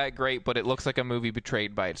look that great, but it looks like a movie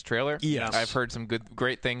betrayed by its trailer. Yes. I've heard some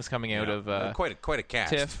great things coming out of quite a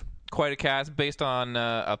cast. TIFF. Quite a cast based on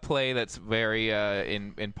a play that's very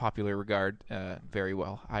in popular regard, very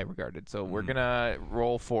well high regarded. So we're gonna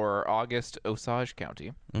roll for August, Osage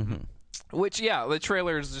County. Mm-hmm. Which, the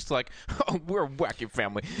trailer is just like, oh, we're a wacky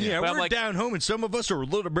family. Yeah, but we're down home, and some of us are a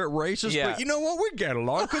little bit racist, but you know what? We get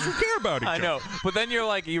along because we care about each other. I know, but then you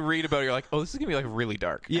read about it, you're like, oh, this is going to be, really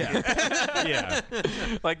dark. Yeah. Yeah.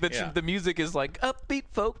 The music is, upbeat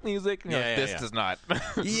folk music. And this does not.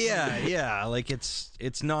 Yeah.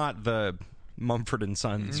 It's not the Mumford &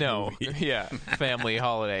 Sons movie. Yeah, family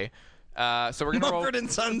holiday. So we're gonna Mumford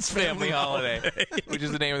 & Sons Family Holiday, which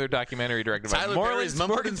is the name of their documentary directed by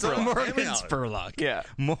Morgan Spurlock. Yeah,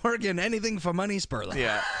 Morgan, anything for money, Spurlock.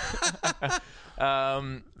 Yeah.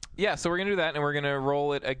 So we're gonna do that, and we're gonna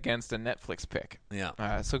roll it against a Netflix pick.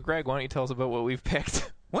 Yeah. So Greg, why don't you tell us about what we've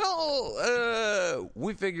picked? Well,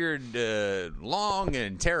 we figured long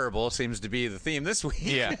and terrible seems to be the theme this week.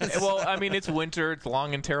 Yeah. Well, I mean, it's winter. It's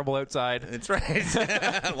long and terrible outside. That's right.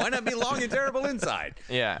 Why not be long and terrible inside?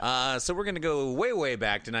 Yeah. So we're going to go way, way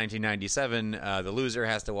back to 1997. The loser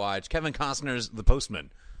has to watch Kevin Costner's The Postman.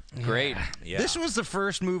 Great. Yeah. This was the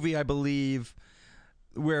first movie, I believe,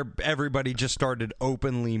 where everybody just started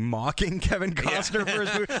openly mocking Kevin Costner for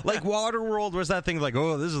his movie. Like, Waterworld was that thing like,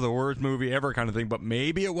 oh, this is the worst movie ever kind of thing, but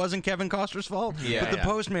maybe it wasn't Kevin Costner's fault. Yeah, but The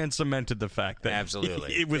Postman cemented the fact that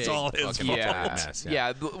absolutely it was all his fault.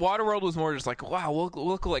 Yeah. Waterworld was more just like, wow,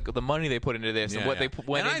 look like the money they put into this and what they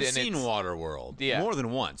went into. And I've seen Waterworld more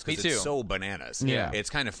than once because it's so bananas. Yeah. It's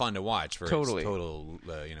kind of fun to watch for its total,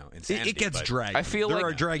 insanity. It gets dragged. I feel there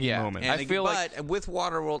are draggy moments. But with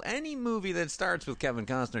Waterworld, any movie that starts with Kevin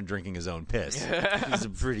Costner drinking his own piss is a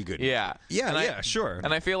pretty good movie. Sure.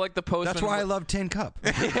 And I feel like The Postman... That's why I love Tin Cup.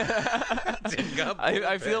 Tin Cup.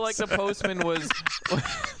 I feel like The Postman was...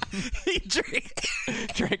 He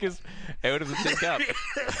drank his out of the Tin Cup.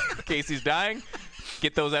 Casey's dying.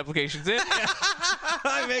 Get those applications in.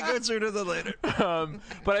 I may go sooner than later.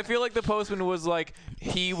 But I feel like The Postman was like,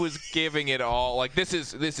 he was giving it all. Like this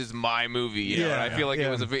is my movie. You know? And I feel like it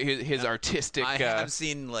was his artistic. I have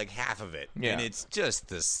seen like half of it, and it's just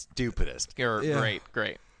the stupidest. Great.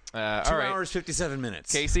 2 all right. hours 57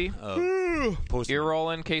 minutes. Casey, you're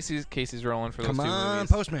rolling. Casey's rolling for those Come two on,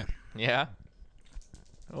 movies. Postman. Yeah.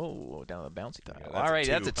 Oh, down the bouncy tile. All right,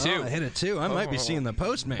 that's a 2. Oh, I hit it 2. I might be seeing the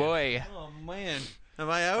Postman. Boy. Oh man, am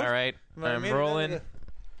I out? All right, I'm rolling.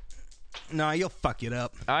 No, you'll fuck it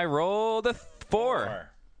up. I rolled a 4.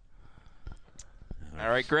 All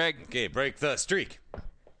right, Greg. Okay, break the streak.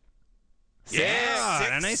 6.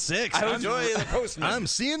 Yeah, a nice 6. Enjoy the Postman. I'm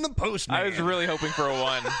seeing the Postman. I was really hoping for a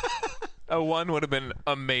 1. A 1 would have been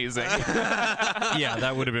amazing. Yeah,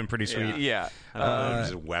 that would have been pretty sweet. Yeah. I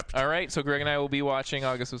just wept. All right, so Greg and I will be watching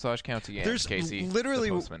August Osage County again. There's Casey, literally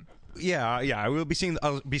the Postman. Yeah, I will be seeing.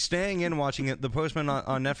 I'll be staying in watching it, The Postman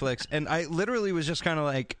on Netflix, and I literally was just kind of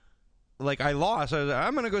like I lost. I was like,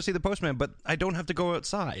 I'm gonna go see The Postman, but I don't have to go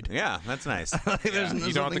outside. Yeah, that's nice.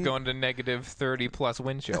 You don't have to go into negative 30+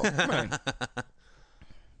 wind chill. That's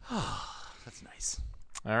nice.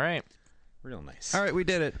 All right. Real nice. All right, we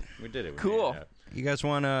did it. We did it. We Cool. made it out. You guys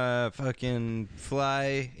want to fucking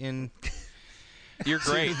fly in? You're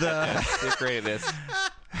great. You're great at this.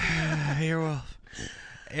 Airwolf.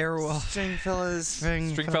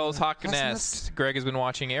 Stringfellows Hawk Nest. Greg has been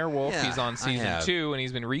watching Airwolf. Yeah, he's on I season have. 2, and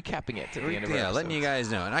he's been recapping it at the end of Yeah, our letting you guys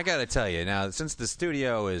know. And I got to tell you, now, since the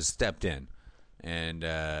studio has stepped in and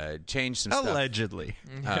changed some Allegedly.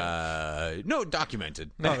 stuff. No, documented.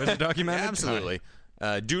 Oh, is it documented? Absolutely.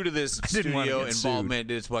 Due to this didn't wanna studio get involvement,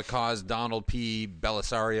 it's what caused Donald P.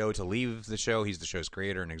 Belisario to leave the show. He's the show's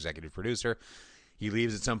creator and executive producer. He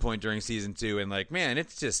leaves at some point during season 2, and like, man,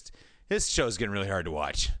 it's just this show's getting really hard to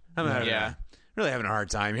watch. I'm really having a hard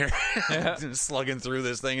time here, slugging through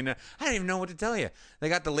this thing, and I don't even know what to tell you. They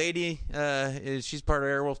got the lady; she's part of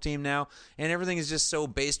Airwolf team now, and everything is just so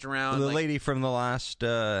based around The like, lady from the last.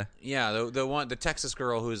 the Texas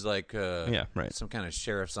girl who's like, right. some kind of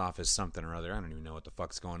sheriff's office, something or other. I don't even know what the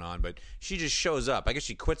fuck's going on, but she just shows up. I guess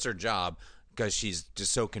she quits her job because she's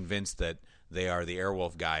just so convinced that they are the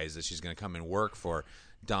Airwolf guys that she's going to come and work for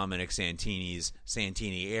Dominic Santini's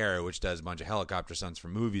Santini Air, which does a bunch of helicopter stunts for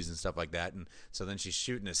movies and stuff like that. And so then she's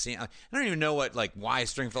shooting a scene. I don't even know why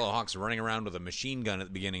Stringfellow Hawk's running around with a machine gun at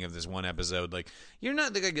the beginning of this one episode. Like, you're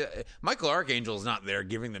not Michael Archangel's not there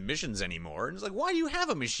giving them missions anymore. And it's like, why do you have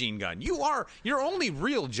a machine gun? Your only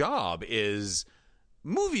real job is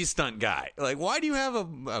movie stunt guy. Like, why do you have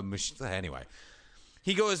a machine? Anyway.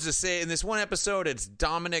 He goes to say in this one episode, it's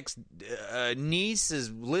Dominic's niece is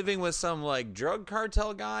living with some like drug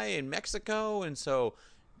cartel guy in Mexico, and so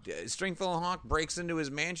Stringfellow Hawk breaks into his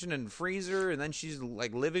mansion and frees her, and then she's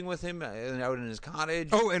like living with him out in his cottage.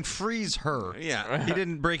 Oh, and freeze her. Yeah. He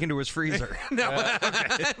didn't break into his freezer. No,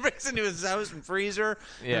 breaks into his house and frees her.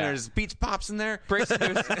 Yeah. And there's Pete's Pops in there. Breaks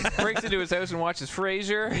into his house and watches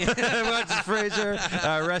Frasier. Watches Fraser.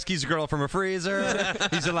 Rescues a girl from a freezer.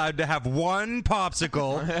 He's allowed to have one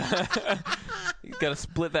popsicle. He's got to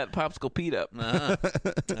split that popsicle Pete up. I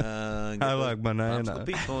like banana. Popsicle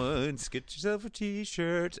Pete points. Get yourself a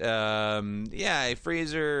T-shirt. He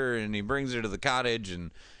frees her and he brings her to the cottage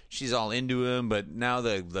and she's all into him. But now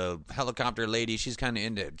the helicopter lady, she's kind of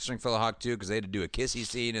into Stringfellow Hawk too because they had to do a kissy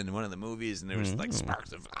scene in one of the movies and there was like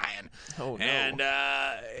sparks of flying. Oh no! And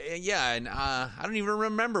I don't even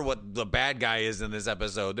remember what the bad guy is in this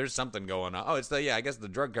episode. There's something going on. Oh, it's I guess the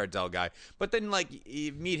drug cartel guy. But then like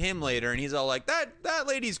you meet him later and he's all like, that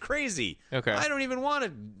lady's crazy. Okay. I don't even want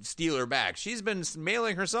to steal her back. She's been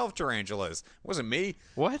mailing herself tarantulas. It wasn't me.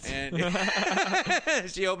 What? And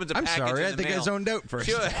she opens a I'm package sorry, in I the think mail. I zoned out first.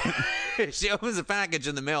 She opens a package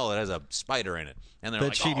in the mail that has a spider in it. And they're That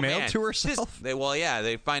like, she oh, mailed man, to herself?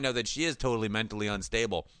 they find out that she is totally mentally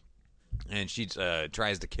unstable. And she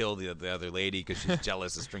tries to kill the other lady because she's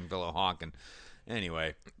jealous of Stringfellow Hawk. And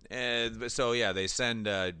anyway, they send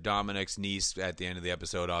Dominic's niece at the end of the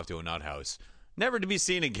episode off to a nut house, never to be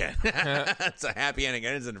seen again. It's a happy ending. It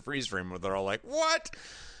ends in a freeze frame where they're all like, "What?"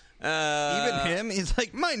 Even him, he's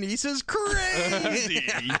like, my niece is crazy.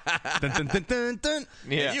 Dun, dun, dun, dun, dun.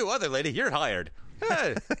 Yeah. You other lady, you're hired.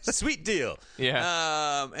 Sweet deal.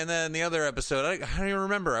 Yeah. And then the other episode, I don't even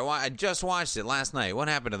remember. I just watched it last night. What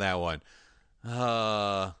happened to that one?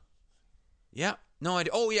 Yeah. No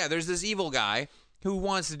idea. Oh, yeah. There's this evil guy who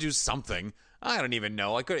wants to do something. I don't even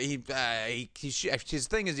know. His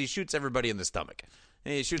thing is he shoots everybody in the stomach.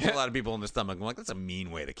 And he shoots a lot of people in the stomach. I'm like, that's a mean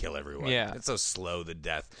way to kill everyone. Yeah. It's so slow to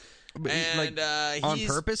death. But And on he's-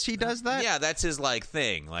 purpose, he does that? Yeah, that's his like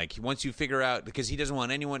thing. Like once you figure out, because he doesn't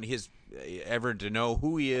want anyone ever to know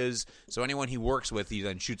who he is. So anyone he works with, he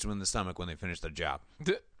then shoots them in the stomach when they finish their job.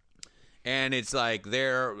 And it's like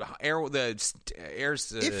If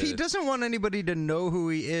he doesn't want anybody to know who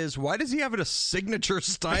he is, why does he have a signature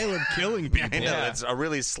style of killing people? I know, that's a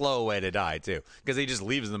really slow way to die, too, because he just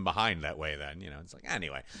leaves them behind that way then. It's like,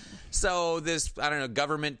 anyway. So this, I don't know,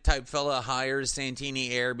 government-type fella hires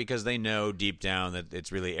Santini Air because they know deep down that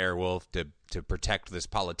it's really Airwolf to protect this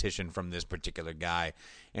politician from this particular guy.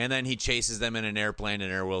 And then he chases them in an airplane,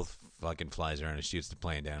 and Airwolf fucking flies around and shoots the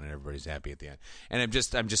plane down, and everybody's happy at the end. And I'm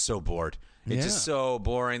just so bored. It's just so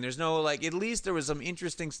boring. There's no, like, at least there was some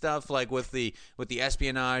interesting stuff, like with the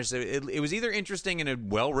espionage. It was either interesting in a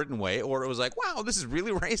well-written way, or it was like, wow, this is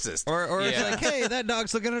really racist. Or it's like, hey, that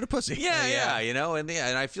dog's looking at a pussy. Yeah,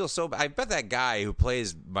 and I feel so. I bet that guy who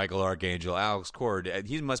plays Michael Archangel, Alex Cord,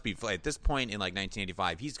 he must be at this point in like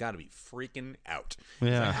 1985. He's got to be freaking out.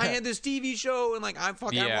 Yeah, like, I had this TV show, and like I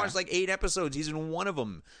watched like 8 episodes. He's in one of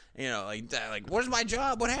them. Like where's my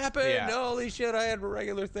job? What happened? Yeah. Holy shit! I had a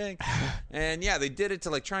regular thing. And yeah, they did it to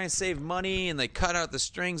like try and save money, and they cut out the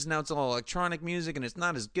strings. Now it's all electronic music, and it's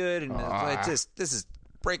not as good. And this is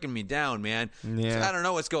breaking me down, man. Yeah. So I don't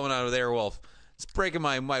know what's going on with Airwolf. It's breaking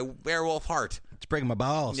my Airwolf heart. It's breaking my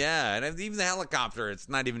balls. Yeah, and even the helicopter, it's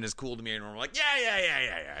not even as cool to me anymore. I'm like,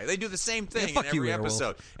 yeah. They do the same thing in every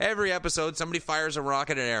episode. Every episode, somebody fires a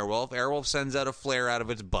rocket at Airwolf. Airwolf sends out a flare out of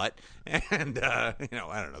its butt, and I don't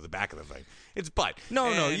know, the back of the thing. Its butt.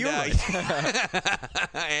 No, you're right.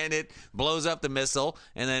 And it blows up the missile,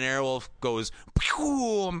 and then Airwolf goes, pew,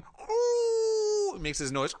 ooh, it makes this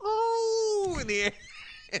noise, ooh, in the air.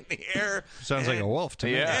 In the air. Sounds like a wolf to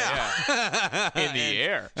me. Yeah. In the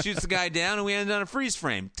air. Shoots the guy down, and we end on a freeze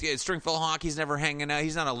frame. Stringfellow Hawk, he's never hanging out.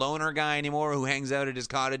 He's not a loner guy anymore who hangs out at his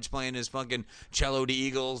cottage playing his fucking cello to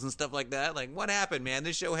eagles and stuff like that. Like, what happened, man?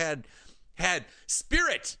 This show had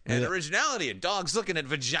spirit and originality and dogs looking at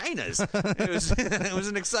vaginas. It was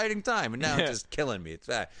an exciting time, and now it's just killing me. It's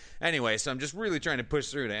anyway, so I'm just really trying to push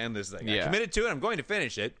through to end this thing. I committed to it. I'm going to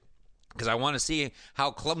finish it. Because I want to see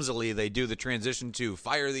how clumsily they do the transition to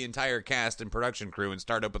fire the entire cast and production crew and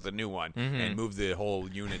start up with a new one and move the whole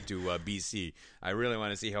unit to BC. I really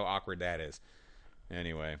want to see how awkward that is.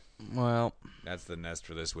 Anyway, well, that's the nest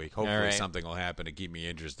for this week. Hopefully something will happen to keep me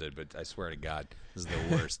interested, but I swear to God, this is the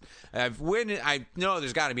worst. I know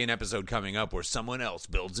there's got to be an episode coming up where someone else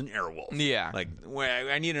builds an Airwolf. Yeah. Like,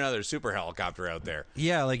 I need another super helicopter out there.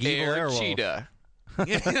 Yeah, like Evil Airwolf. Cheetah.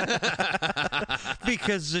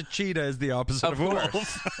 Because a cheetah is the opposite of a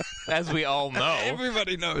wolf. As we all know.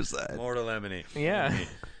 Everybody knows that. Mortal Lemony. Yeah.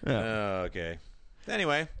 Okay.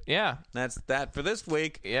 Anyway, yeah, that's that for this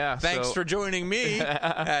week. Yeah, thanks for joining me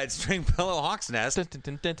at Stringfellow Hawk's Nest.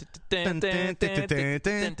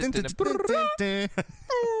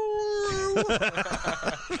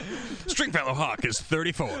 Stringfellow Hawk is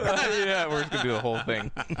 34. Yeah, we're just gonna do the whole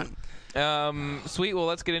thing. Sweet. Well,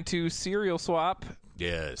 let's get into Cereal Swap.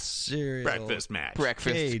 Yes. Cereal. Breakfast match.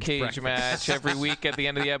 Cage match. Every week at the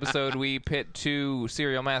end of the episode, we pit 2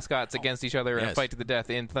 cereal mascots against each other in a fight to the death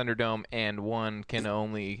in Thunderdome, and one can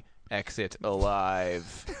only exit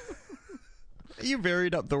alive. You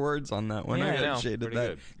varied up the words on that one. Yeah, I I know. shaded Pretty that.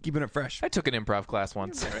 good. Keeping it fresh. I took an improv class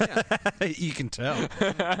once. You can tell.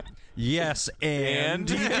 Yes, and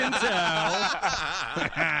you can tell.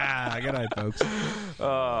 Good night, folks.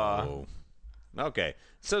 Okay.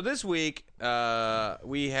 So this week,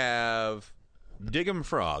 we have Diggum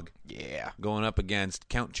Frog going up against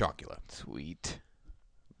Count Chocula. Sweet.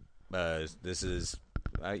 This is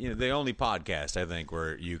the only podcast, I think,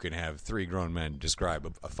 where you can have 3 grown men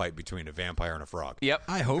describe a fight between a vampire and a frog. Yep.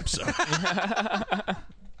 I hope so.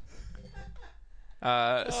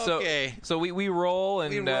 Okay. So we roll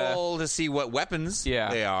and We roll to see what weapons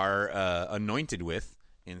Yeah. they are anointed with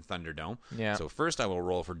in Thunderdome. Yeah. So first I will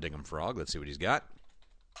roll for Diggum Frog. Let's see what he's got.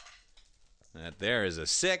 That there is a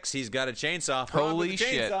 6. He's got a chainsaw. Frog Holy with a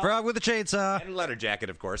shit. chainsaw. Frog with a chainsaw. And a leather jacket,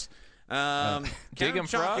 of course. Diggum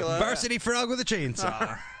Frog? Varsity frog with a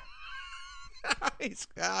chainsaw.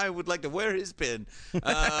 I would like to wear his pin.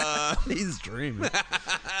 He's dreaming.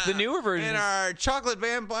 the newer version. And our chocolate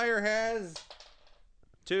vampire has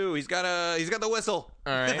 2. He's got the whistle.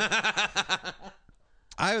 All right.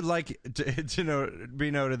 I would like to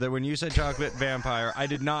be noted that when you said chocolate vampire, I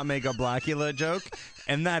did not make a Blackula joke,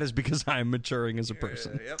 and that is because I'm maturing as a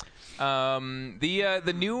person. Yep.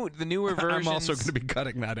 The newer version. I'm also going to be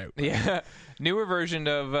cutting that out. Yeah, newer version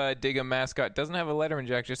of Diggum mascot doesn't have a Letterman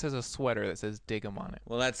jacket; just has a sweater that says Diggum on it.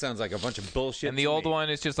 Well, that sounds like a bunch of bullshit. And the old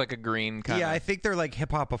one is just like a green kind. Yeah, I think they're like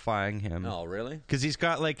hip-hopifying him. Oh, really? Because he's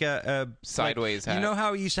got like a sideways hat. You know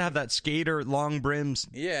how he used to have that skater long brims?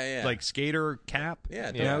 Yeah. Like skater cap? Yeah.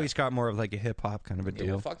 Now he's got more of like a hip-hop kind of a deal.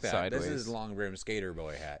 Well, fuck that. Sideways. This is long brim skater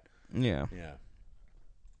boy hat. Yeah. Yeah.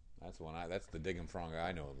 That's one. That's the Diggum Frog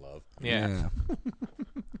I know and love. Yeah.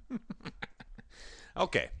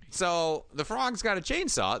 Okay, so the frog's got a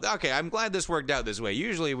chainsaw. Okay, I'm glad this worked out this way.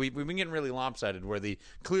 Usually we've been getting really lopsided where the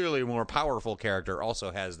clearly more powerful character also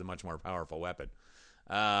has the much more powerful weapon.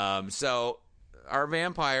 So our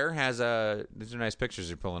vampire has a... These are nice pictures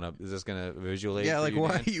you're pulling up. Is this going to visual aid? Yeah, for like you,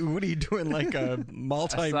 what? Dan? What are you doing? Like a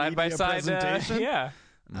multimedia Side-by-side, presentation? yeah.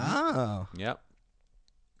 Oh. Yep.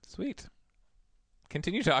 Sweet.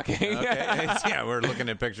 Continue talking. Okay. Yeah, we're looking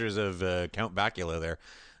at pictures of Count Bakula there.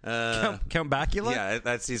 Count Bakula?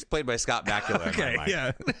 Yeah, he's played by Scott Bakula. Okay, in my mind.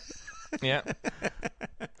 yeah.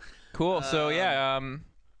 Yeah. Cool. So, yeah.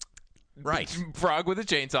 Right. Frog with a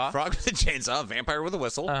chainsaw. Frog with a chainsaw, vampire with a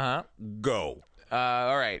whistle. Uh-huh. Go.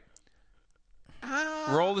 All right.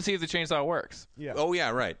 Roll to see if the chainsaw works. Yeah. Oh, yeah,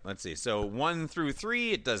 right. Let's see. So 1 through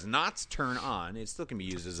 3, it does not turn on. It still can be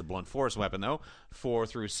used as a blunt force weapon, though. 4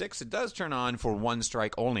 through 6, it does turn on for 1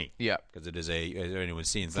 strike only. Yep. Because it is as anyone's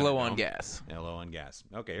seen, Low on gas. Yeah, low on gas.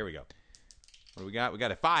 Okay, here we go. What do we got? We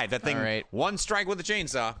got a 5. That thing, All right. 1 strike with a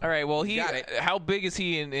chainsaw. All right. Well, Got it. how big is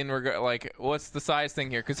he in regard? Like, what's the size thing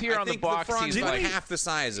here? Because here I on the think box, frog's he's about like half the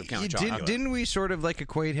size of Count Chocula. Didn't we sort of like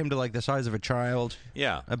equate him to like the size of a child?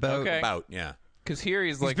 Yeah. About. Okay. About, yeah. Because here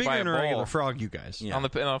he's like He's by bigger a than a regular bowl. frog, you guys. Yeah. On the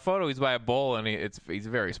photo, he's by a bowl, and he's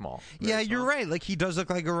very small. Yeah, you're right. Like he does look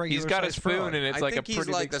like a regular. He's got a sized spoon, frog. and it's I like think a pretty he's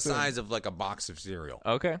like big the spoon. size of like a box of cereal.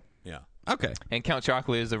 Okay. Yeah. Okay. And Count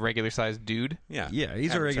Chocula is a regular-sized dude. Yeah. Yeah,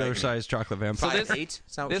 he's a Average height. regular sized chocolate vampire. 5'8",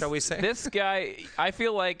 shall we say? This guy, I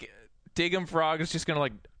feel like Diggum Frog is just gonna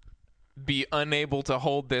like be unable to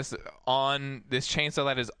hold this chainsaw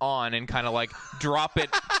that is on, and kind of like drop it.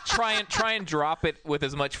 Try and drop it with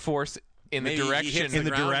as much force in Maybe the he direction. hits the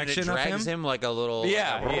ground and direction it of drags him? him like a little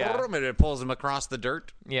Yeah. and it pulls him across the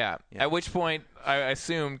dirt. Yeah. At which point, I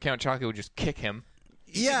assume Count Chocula would just kick him.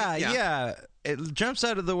 Yeah. It jumps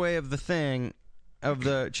out of the way of the thing, of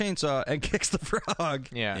the chainsaw, and kicks the frog.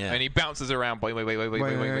 Yeah. Yeah. And he bounces around. Wait.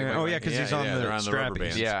 Oh yeah, because he's on yeah, the they're on the rubber strappies.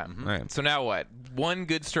 bands. Yeah. Right. So now what? One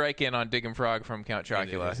good strike in on Diggum Frog from Count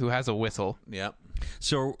Chocula, who has a whistle. Yep.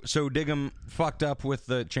 So Diggum fucked up with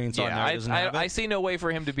the chainsaw. Now he doesn't have it? I see no way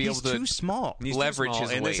for him to be He's able to too small. He's too leverage small,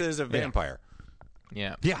 his and weight. this is a vampire.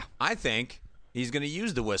 Yeah. Yeah. I think he's going to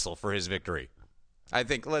use the whistle for his victory. I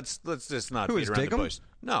think let's just not Who beat is around Diggum? the bush.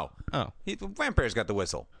 No. Oh. The vampire's got the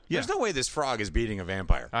whistle. Yeah. There's no way this frog is beating a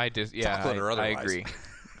vampire. Chocolate or I otherwise. agree.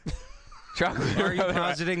 Chocolate Are or you otherwise.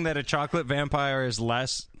 positing that a chocolate vampire is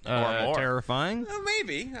less Or more. terrifying? Well,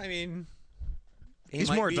 maybe. I mean, he He's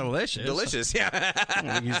might more be delicious. Delicious, yeah.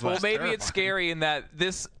 He's Well, less maybe it's terrifying. scary in that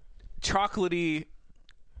this chocolatey,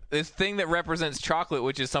 this thing that represents chocolate,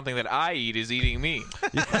 which is something that I eat, is eating me.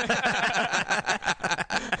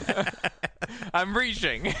 I'm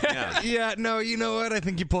reaching. Yeah, no, you know what? I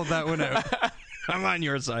think you pulled that one out. I'm on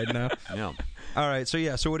your side now. Yeah. All right, so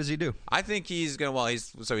what does he do? I think he's going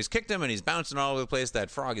to, he's kicked him and he's bouncing all over the place. That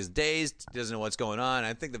frog is dazed, doesn't know what's going on.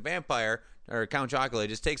 I think the vampire, or Count Chocula,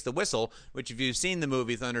 just takes the whistle, which if you've seen the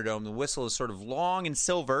movie Thunderdome, the whistle is sort of long and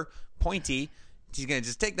silver, pointy. He's going to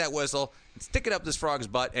just take that whistle and stick it up this frog's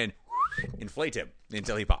butt and inflate him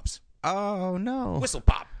until he pops. Oh no! Whistle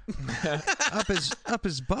pop. up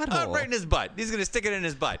his butthole. Right in his butt. He's going to stick it in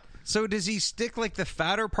his butt. So does he stick like the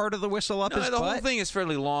fatter part of the whistle up No, his the butt? whole thing is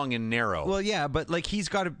fairly long and narrow. Well, yeah, but like he's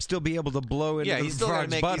got to still be able to blow into the he's still got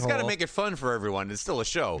to frog's make. He's got to butthole. make it fun for everyone. It's still a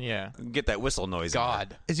show. Yeah. Get that whistle noise. in there.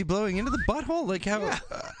 God. Is he blowing into the butthole? Like how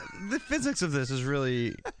the physics of this is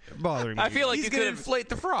really bothering me. I feel like He's you going could to have inflate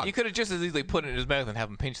the frog. You could have just as easily put it in his mouth and have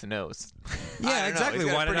him pinch the nose. yeah, I don't know. exactly. He's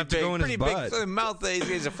got Why a did it have to pretty go in his big, butt? Big mouth.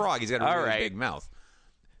 He's a frog. He's got a All really right. big mouth.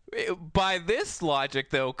 By this logic,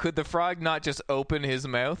 though, could the frog not just open his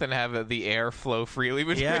mouth and have the air flow freely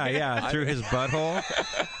between Yeah, through his butthole,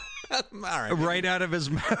 All right. right out of his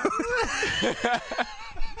mouth,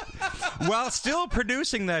 while still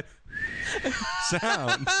producing that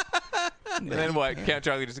sound. And then what? Count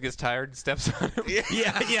Chocula just gets tired and steps on him?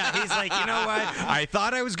 Yeah. He's like, you know what? I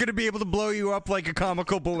thought I was going to be able to blow you up like a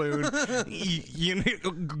comical balloon.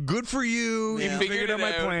 Good for you. You figured out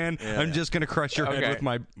my plan. I'm just going to crush your head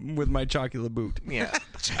with my chocolate boot. Yeah.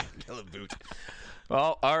 Chocolate boot.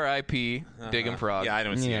 Well, R.I.P. Diggum Frog. Yeah, I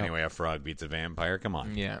don't see Yeah. any way a frog beats a vampire. Come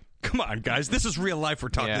on. Yeah. Come on, guys. This is real life we're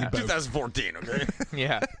talking Yeah. about. 2014, okay?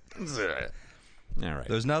 Yeah. All right.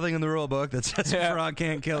 There's nothing in the rule book that says a frog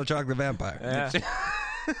can't kill a chocolate vampire. Yeah.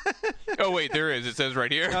 Oh, wait, there is. It says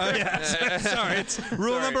right here. Sorry, it's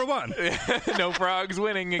rule number 1. No frogs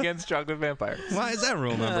winning against chocolate vampires. Why is that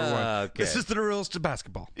rule number 1? Okay. This is the rules to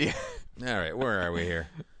basketball. Yeah. All right, where are we here?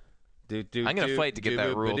 I'm going to fight to get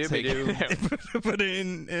that rule taken out. Put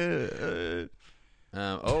in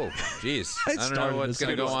Geez. I don't know what's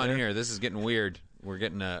going to go on here. This is getting weird. We're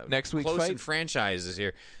getting next week's close fight? in franchises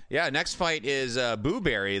here. Yeah, next fight is Boo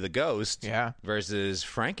Berry, the ghost, versus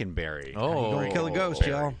Frankenberry. Oh, don't kill a ghost,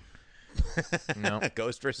 y'all. No.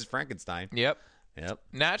 Ghost versus Frankenstein. Yep.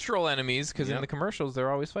 Natural enemies, because in the commercials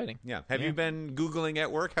they're always fighting. Yeah. Have you been Googling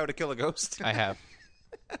at work how to kill a ghost? I have.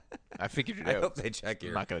 I figured it out. I hope they check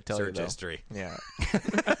your I'm not gonna tell search you, history. Yeah.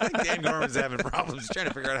 Dan Gorman's having problems trying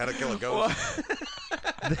to figure out how to kill a ghost.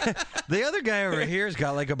 The other guy over here has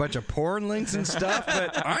got like a bunch of porn links and stuff,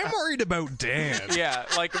 but I'm worried about Dan. Yeah,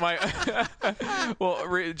 like my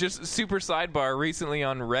just super sidebar. Recently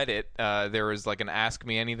on Reddit, there was like an Ask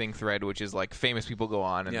Me Anything thread, which is like famous people go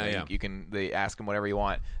on and they ask them whatever you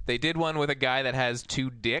want. They did one with a guy that has 2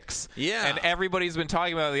 dicks. Yeah, and everybody's been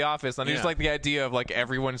talking about it in The Office. And I just like the idea of like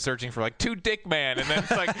everyone searching for like 2 dick man, and then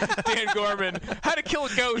it's like Dan Gorman, how to kill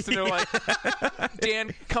a ghost, and they're like,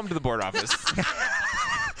 Dan, come to the board office.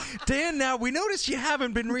 Dan, now we noticed you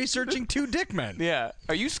haven't been researching 2 dick men. Yeah.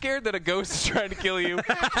 Are you scared that a ghost is trying to kill you?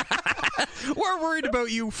 We're worried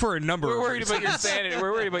about you for a number of reasons. We're worried about your sanity.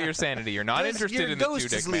 We're worried about your sanity. You're not interested in the 2 dick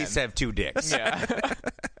ghosts at man. least have 2 dicks. Yeah.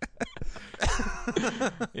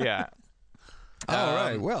 Yeah. All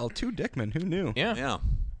right. Well, 2 dick men. Who knew? Yeah.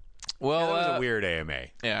 Well, that was a weird AMA.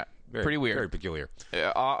 Yeah. Very, pretty weird. Very peculiar.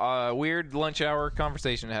 Weird lunch hour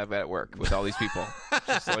conversation to have at work with all these people.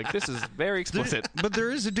 Just like, this is very explicit. But there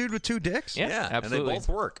is a dude with 2 dicks? Yeah, absolutely. And they both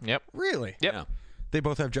work. Yep. Really? Yep. Yeah. They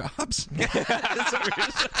both have jobs?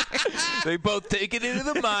 They both take it into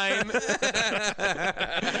the mine.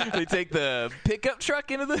 They take the pickup truck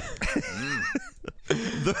into the...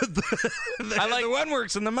 The one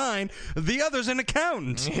works in the mine, the other's an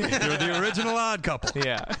accountant. They're the original odd couple.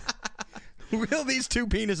 Yeah. Will these 2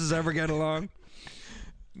 penises ever get along?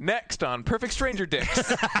 Next on Perfect Stranger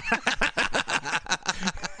Dicks.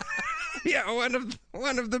 Yeah, one of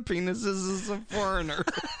the penises is a foreigner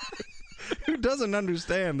who doesn't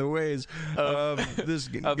understand the ways of this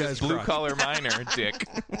guy's blue-collar miner dick.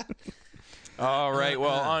 All right.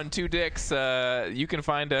 Well, on 2 Dicks, you can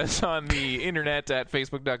find us on the internet at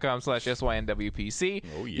facebook.com/SYNWPC.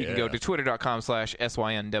 Oh, yeah. You can go to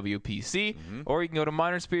twitter.com/SYNWPC. Or you can go to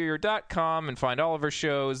modernsuperior.com and find all of our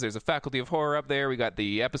shows. There's a Faculty of Horror up there. We got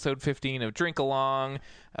the episode 15 of Drink Along.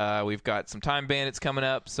 We've got some Time Bandits coming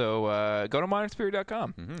up. So go to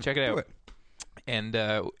modernsuperior.com. Check it out. Do it. And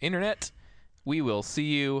internet, we will see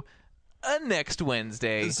you next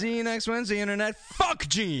Wednesday. See you next Wednesday, internet. Fuck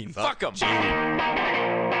Gene. Fuck him.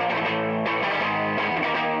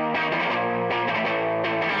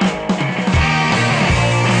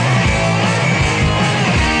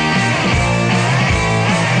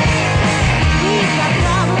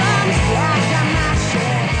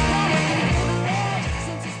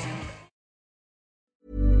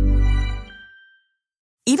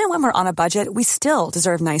 Even when we're on a budget, we still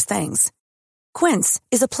deserve nice things. Quince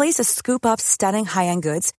is a place to scoop up stunning high-end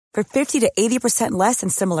goods for 50 to 80% less than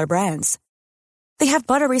similar brands. They have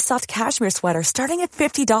buttery soft cashmere sweaters starting at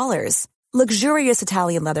 $50, luxurious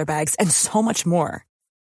Italian leather bags, and so much more.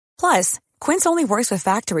 Plus, Quince only works with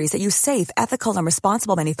factories that use safe, ethical, and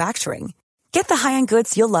responsible manufacturing. Get the high-end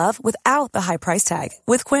goods you'll love without the high price tag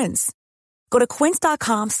with Quince. Go to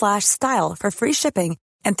quince.com/style for free shipping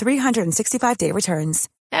and 365-day returns.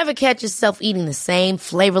 Ever catch yourself eating the same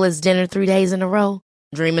flavorless dinner 3 days in a row?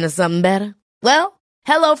 Dreaming of something better? Well,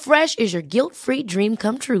 HelloFresh is your guilt-free dream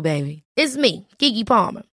come true, baby. It's me, Keke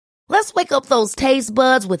Palmer. Let's wake up those taste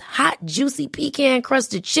buds with hot, juicy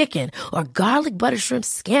pecan-crusted chicken or garlic butter shrimp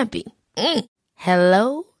scampi.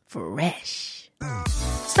 Hello Fresh.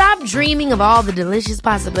 Stop dreaming of all the delicious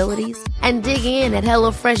possibilities and dig in at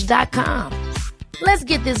HelloFresh.com. Let's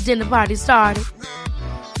get this dinner party started.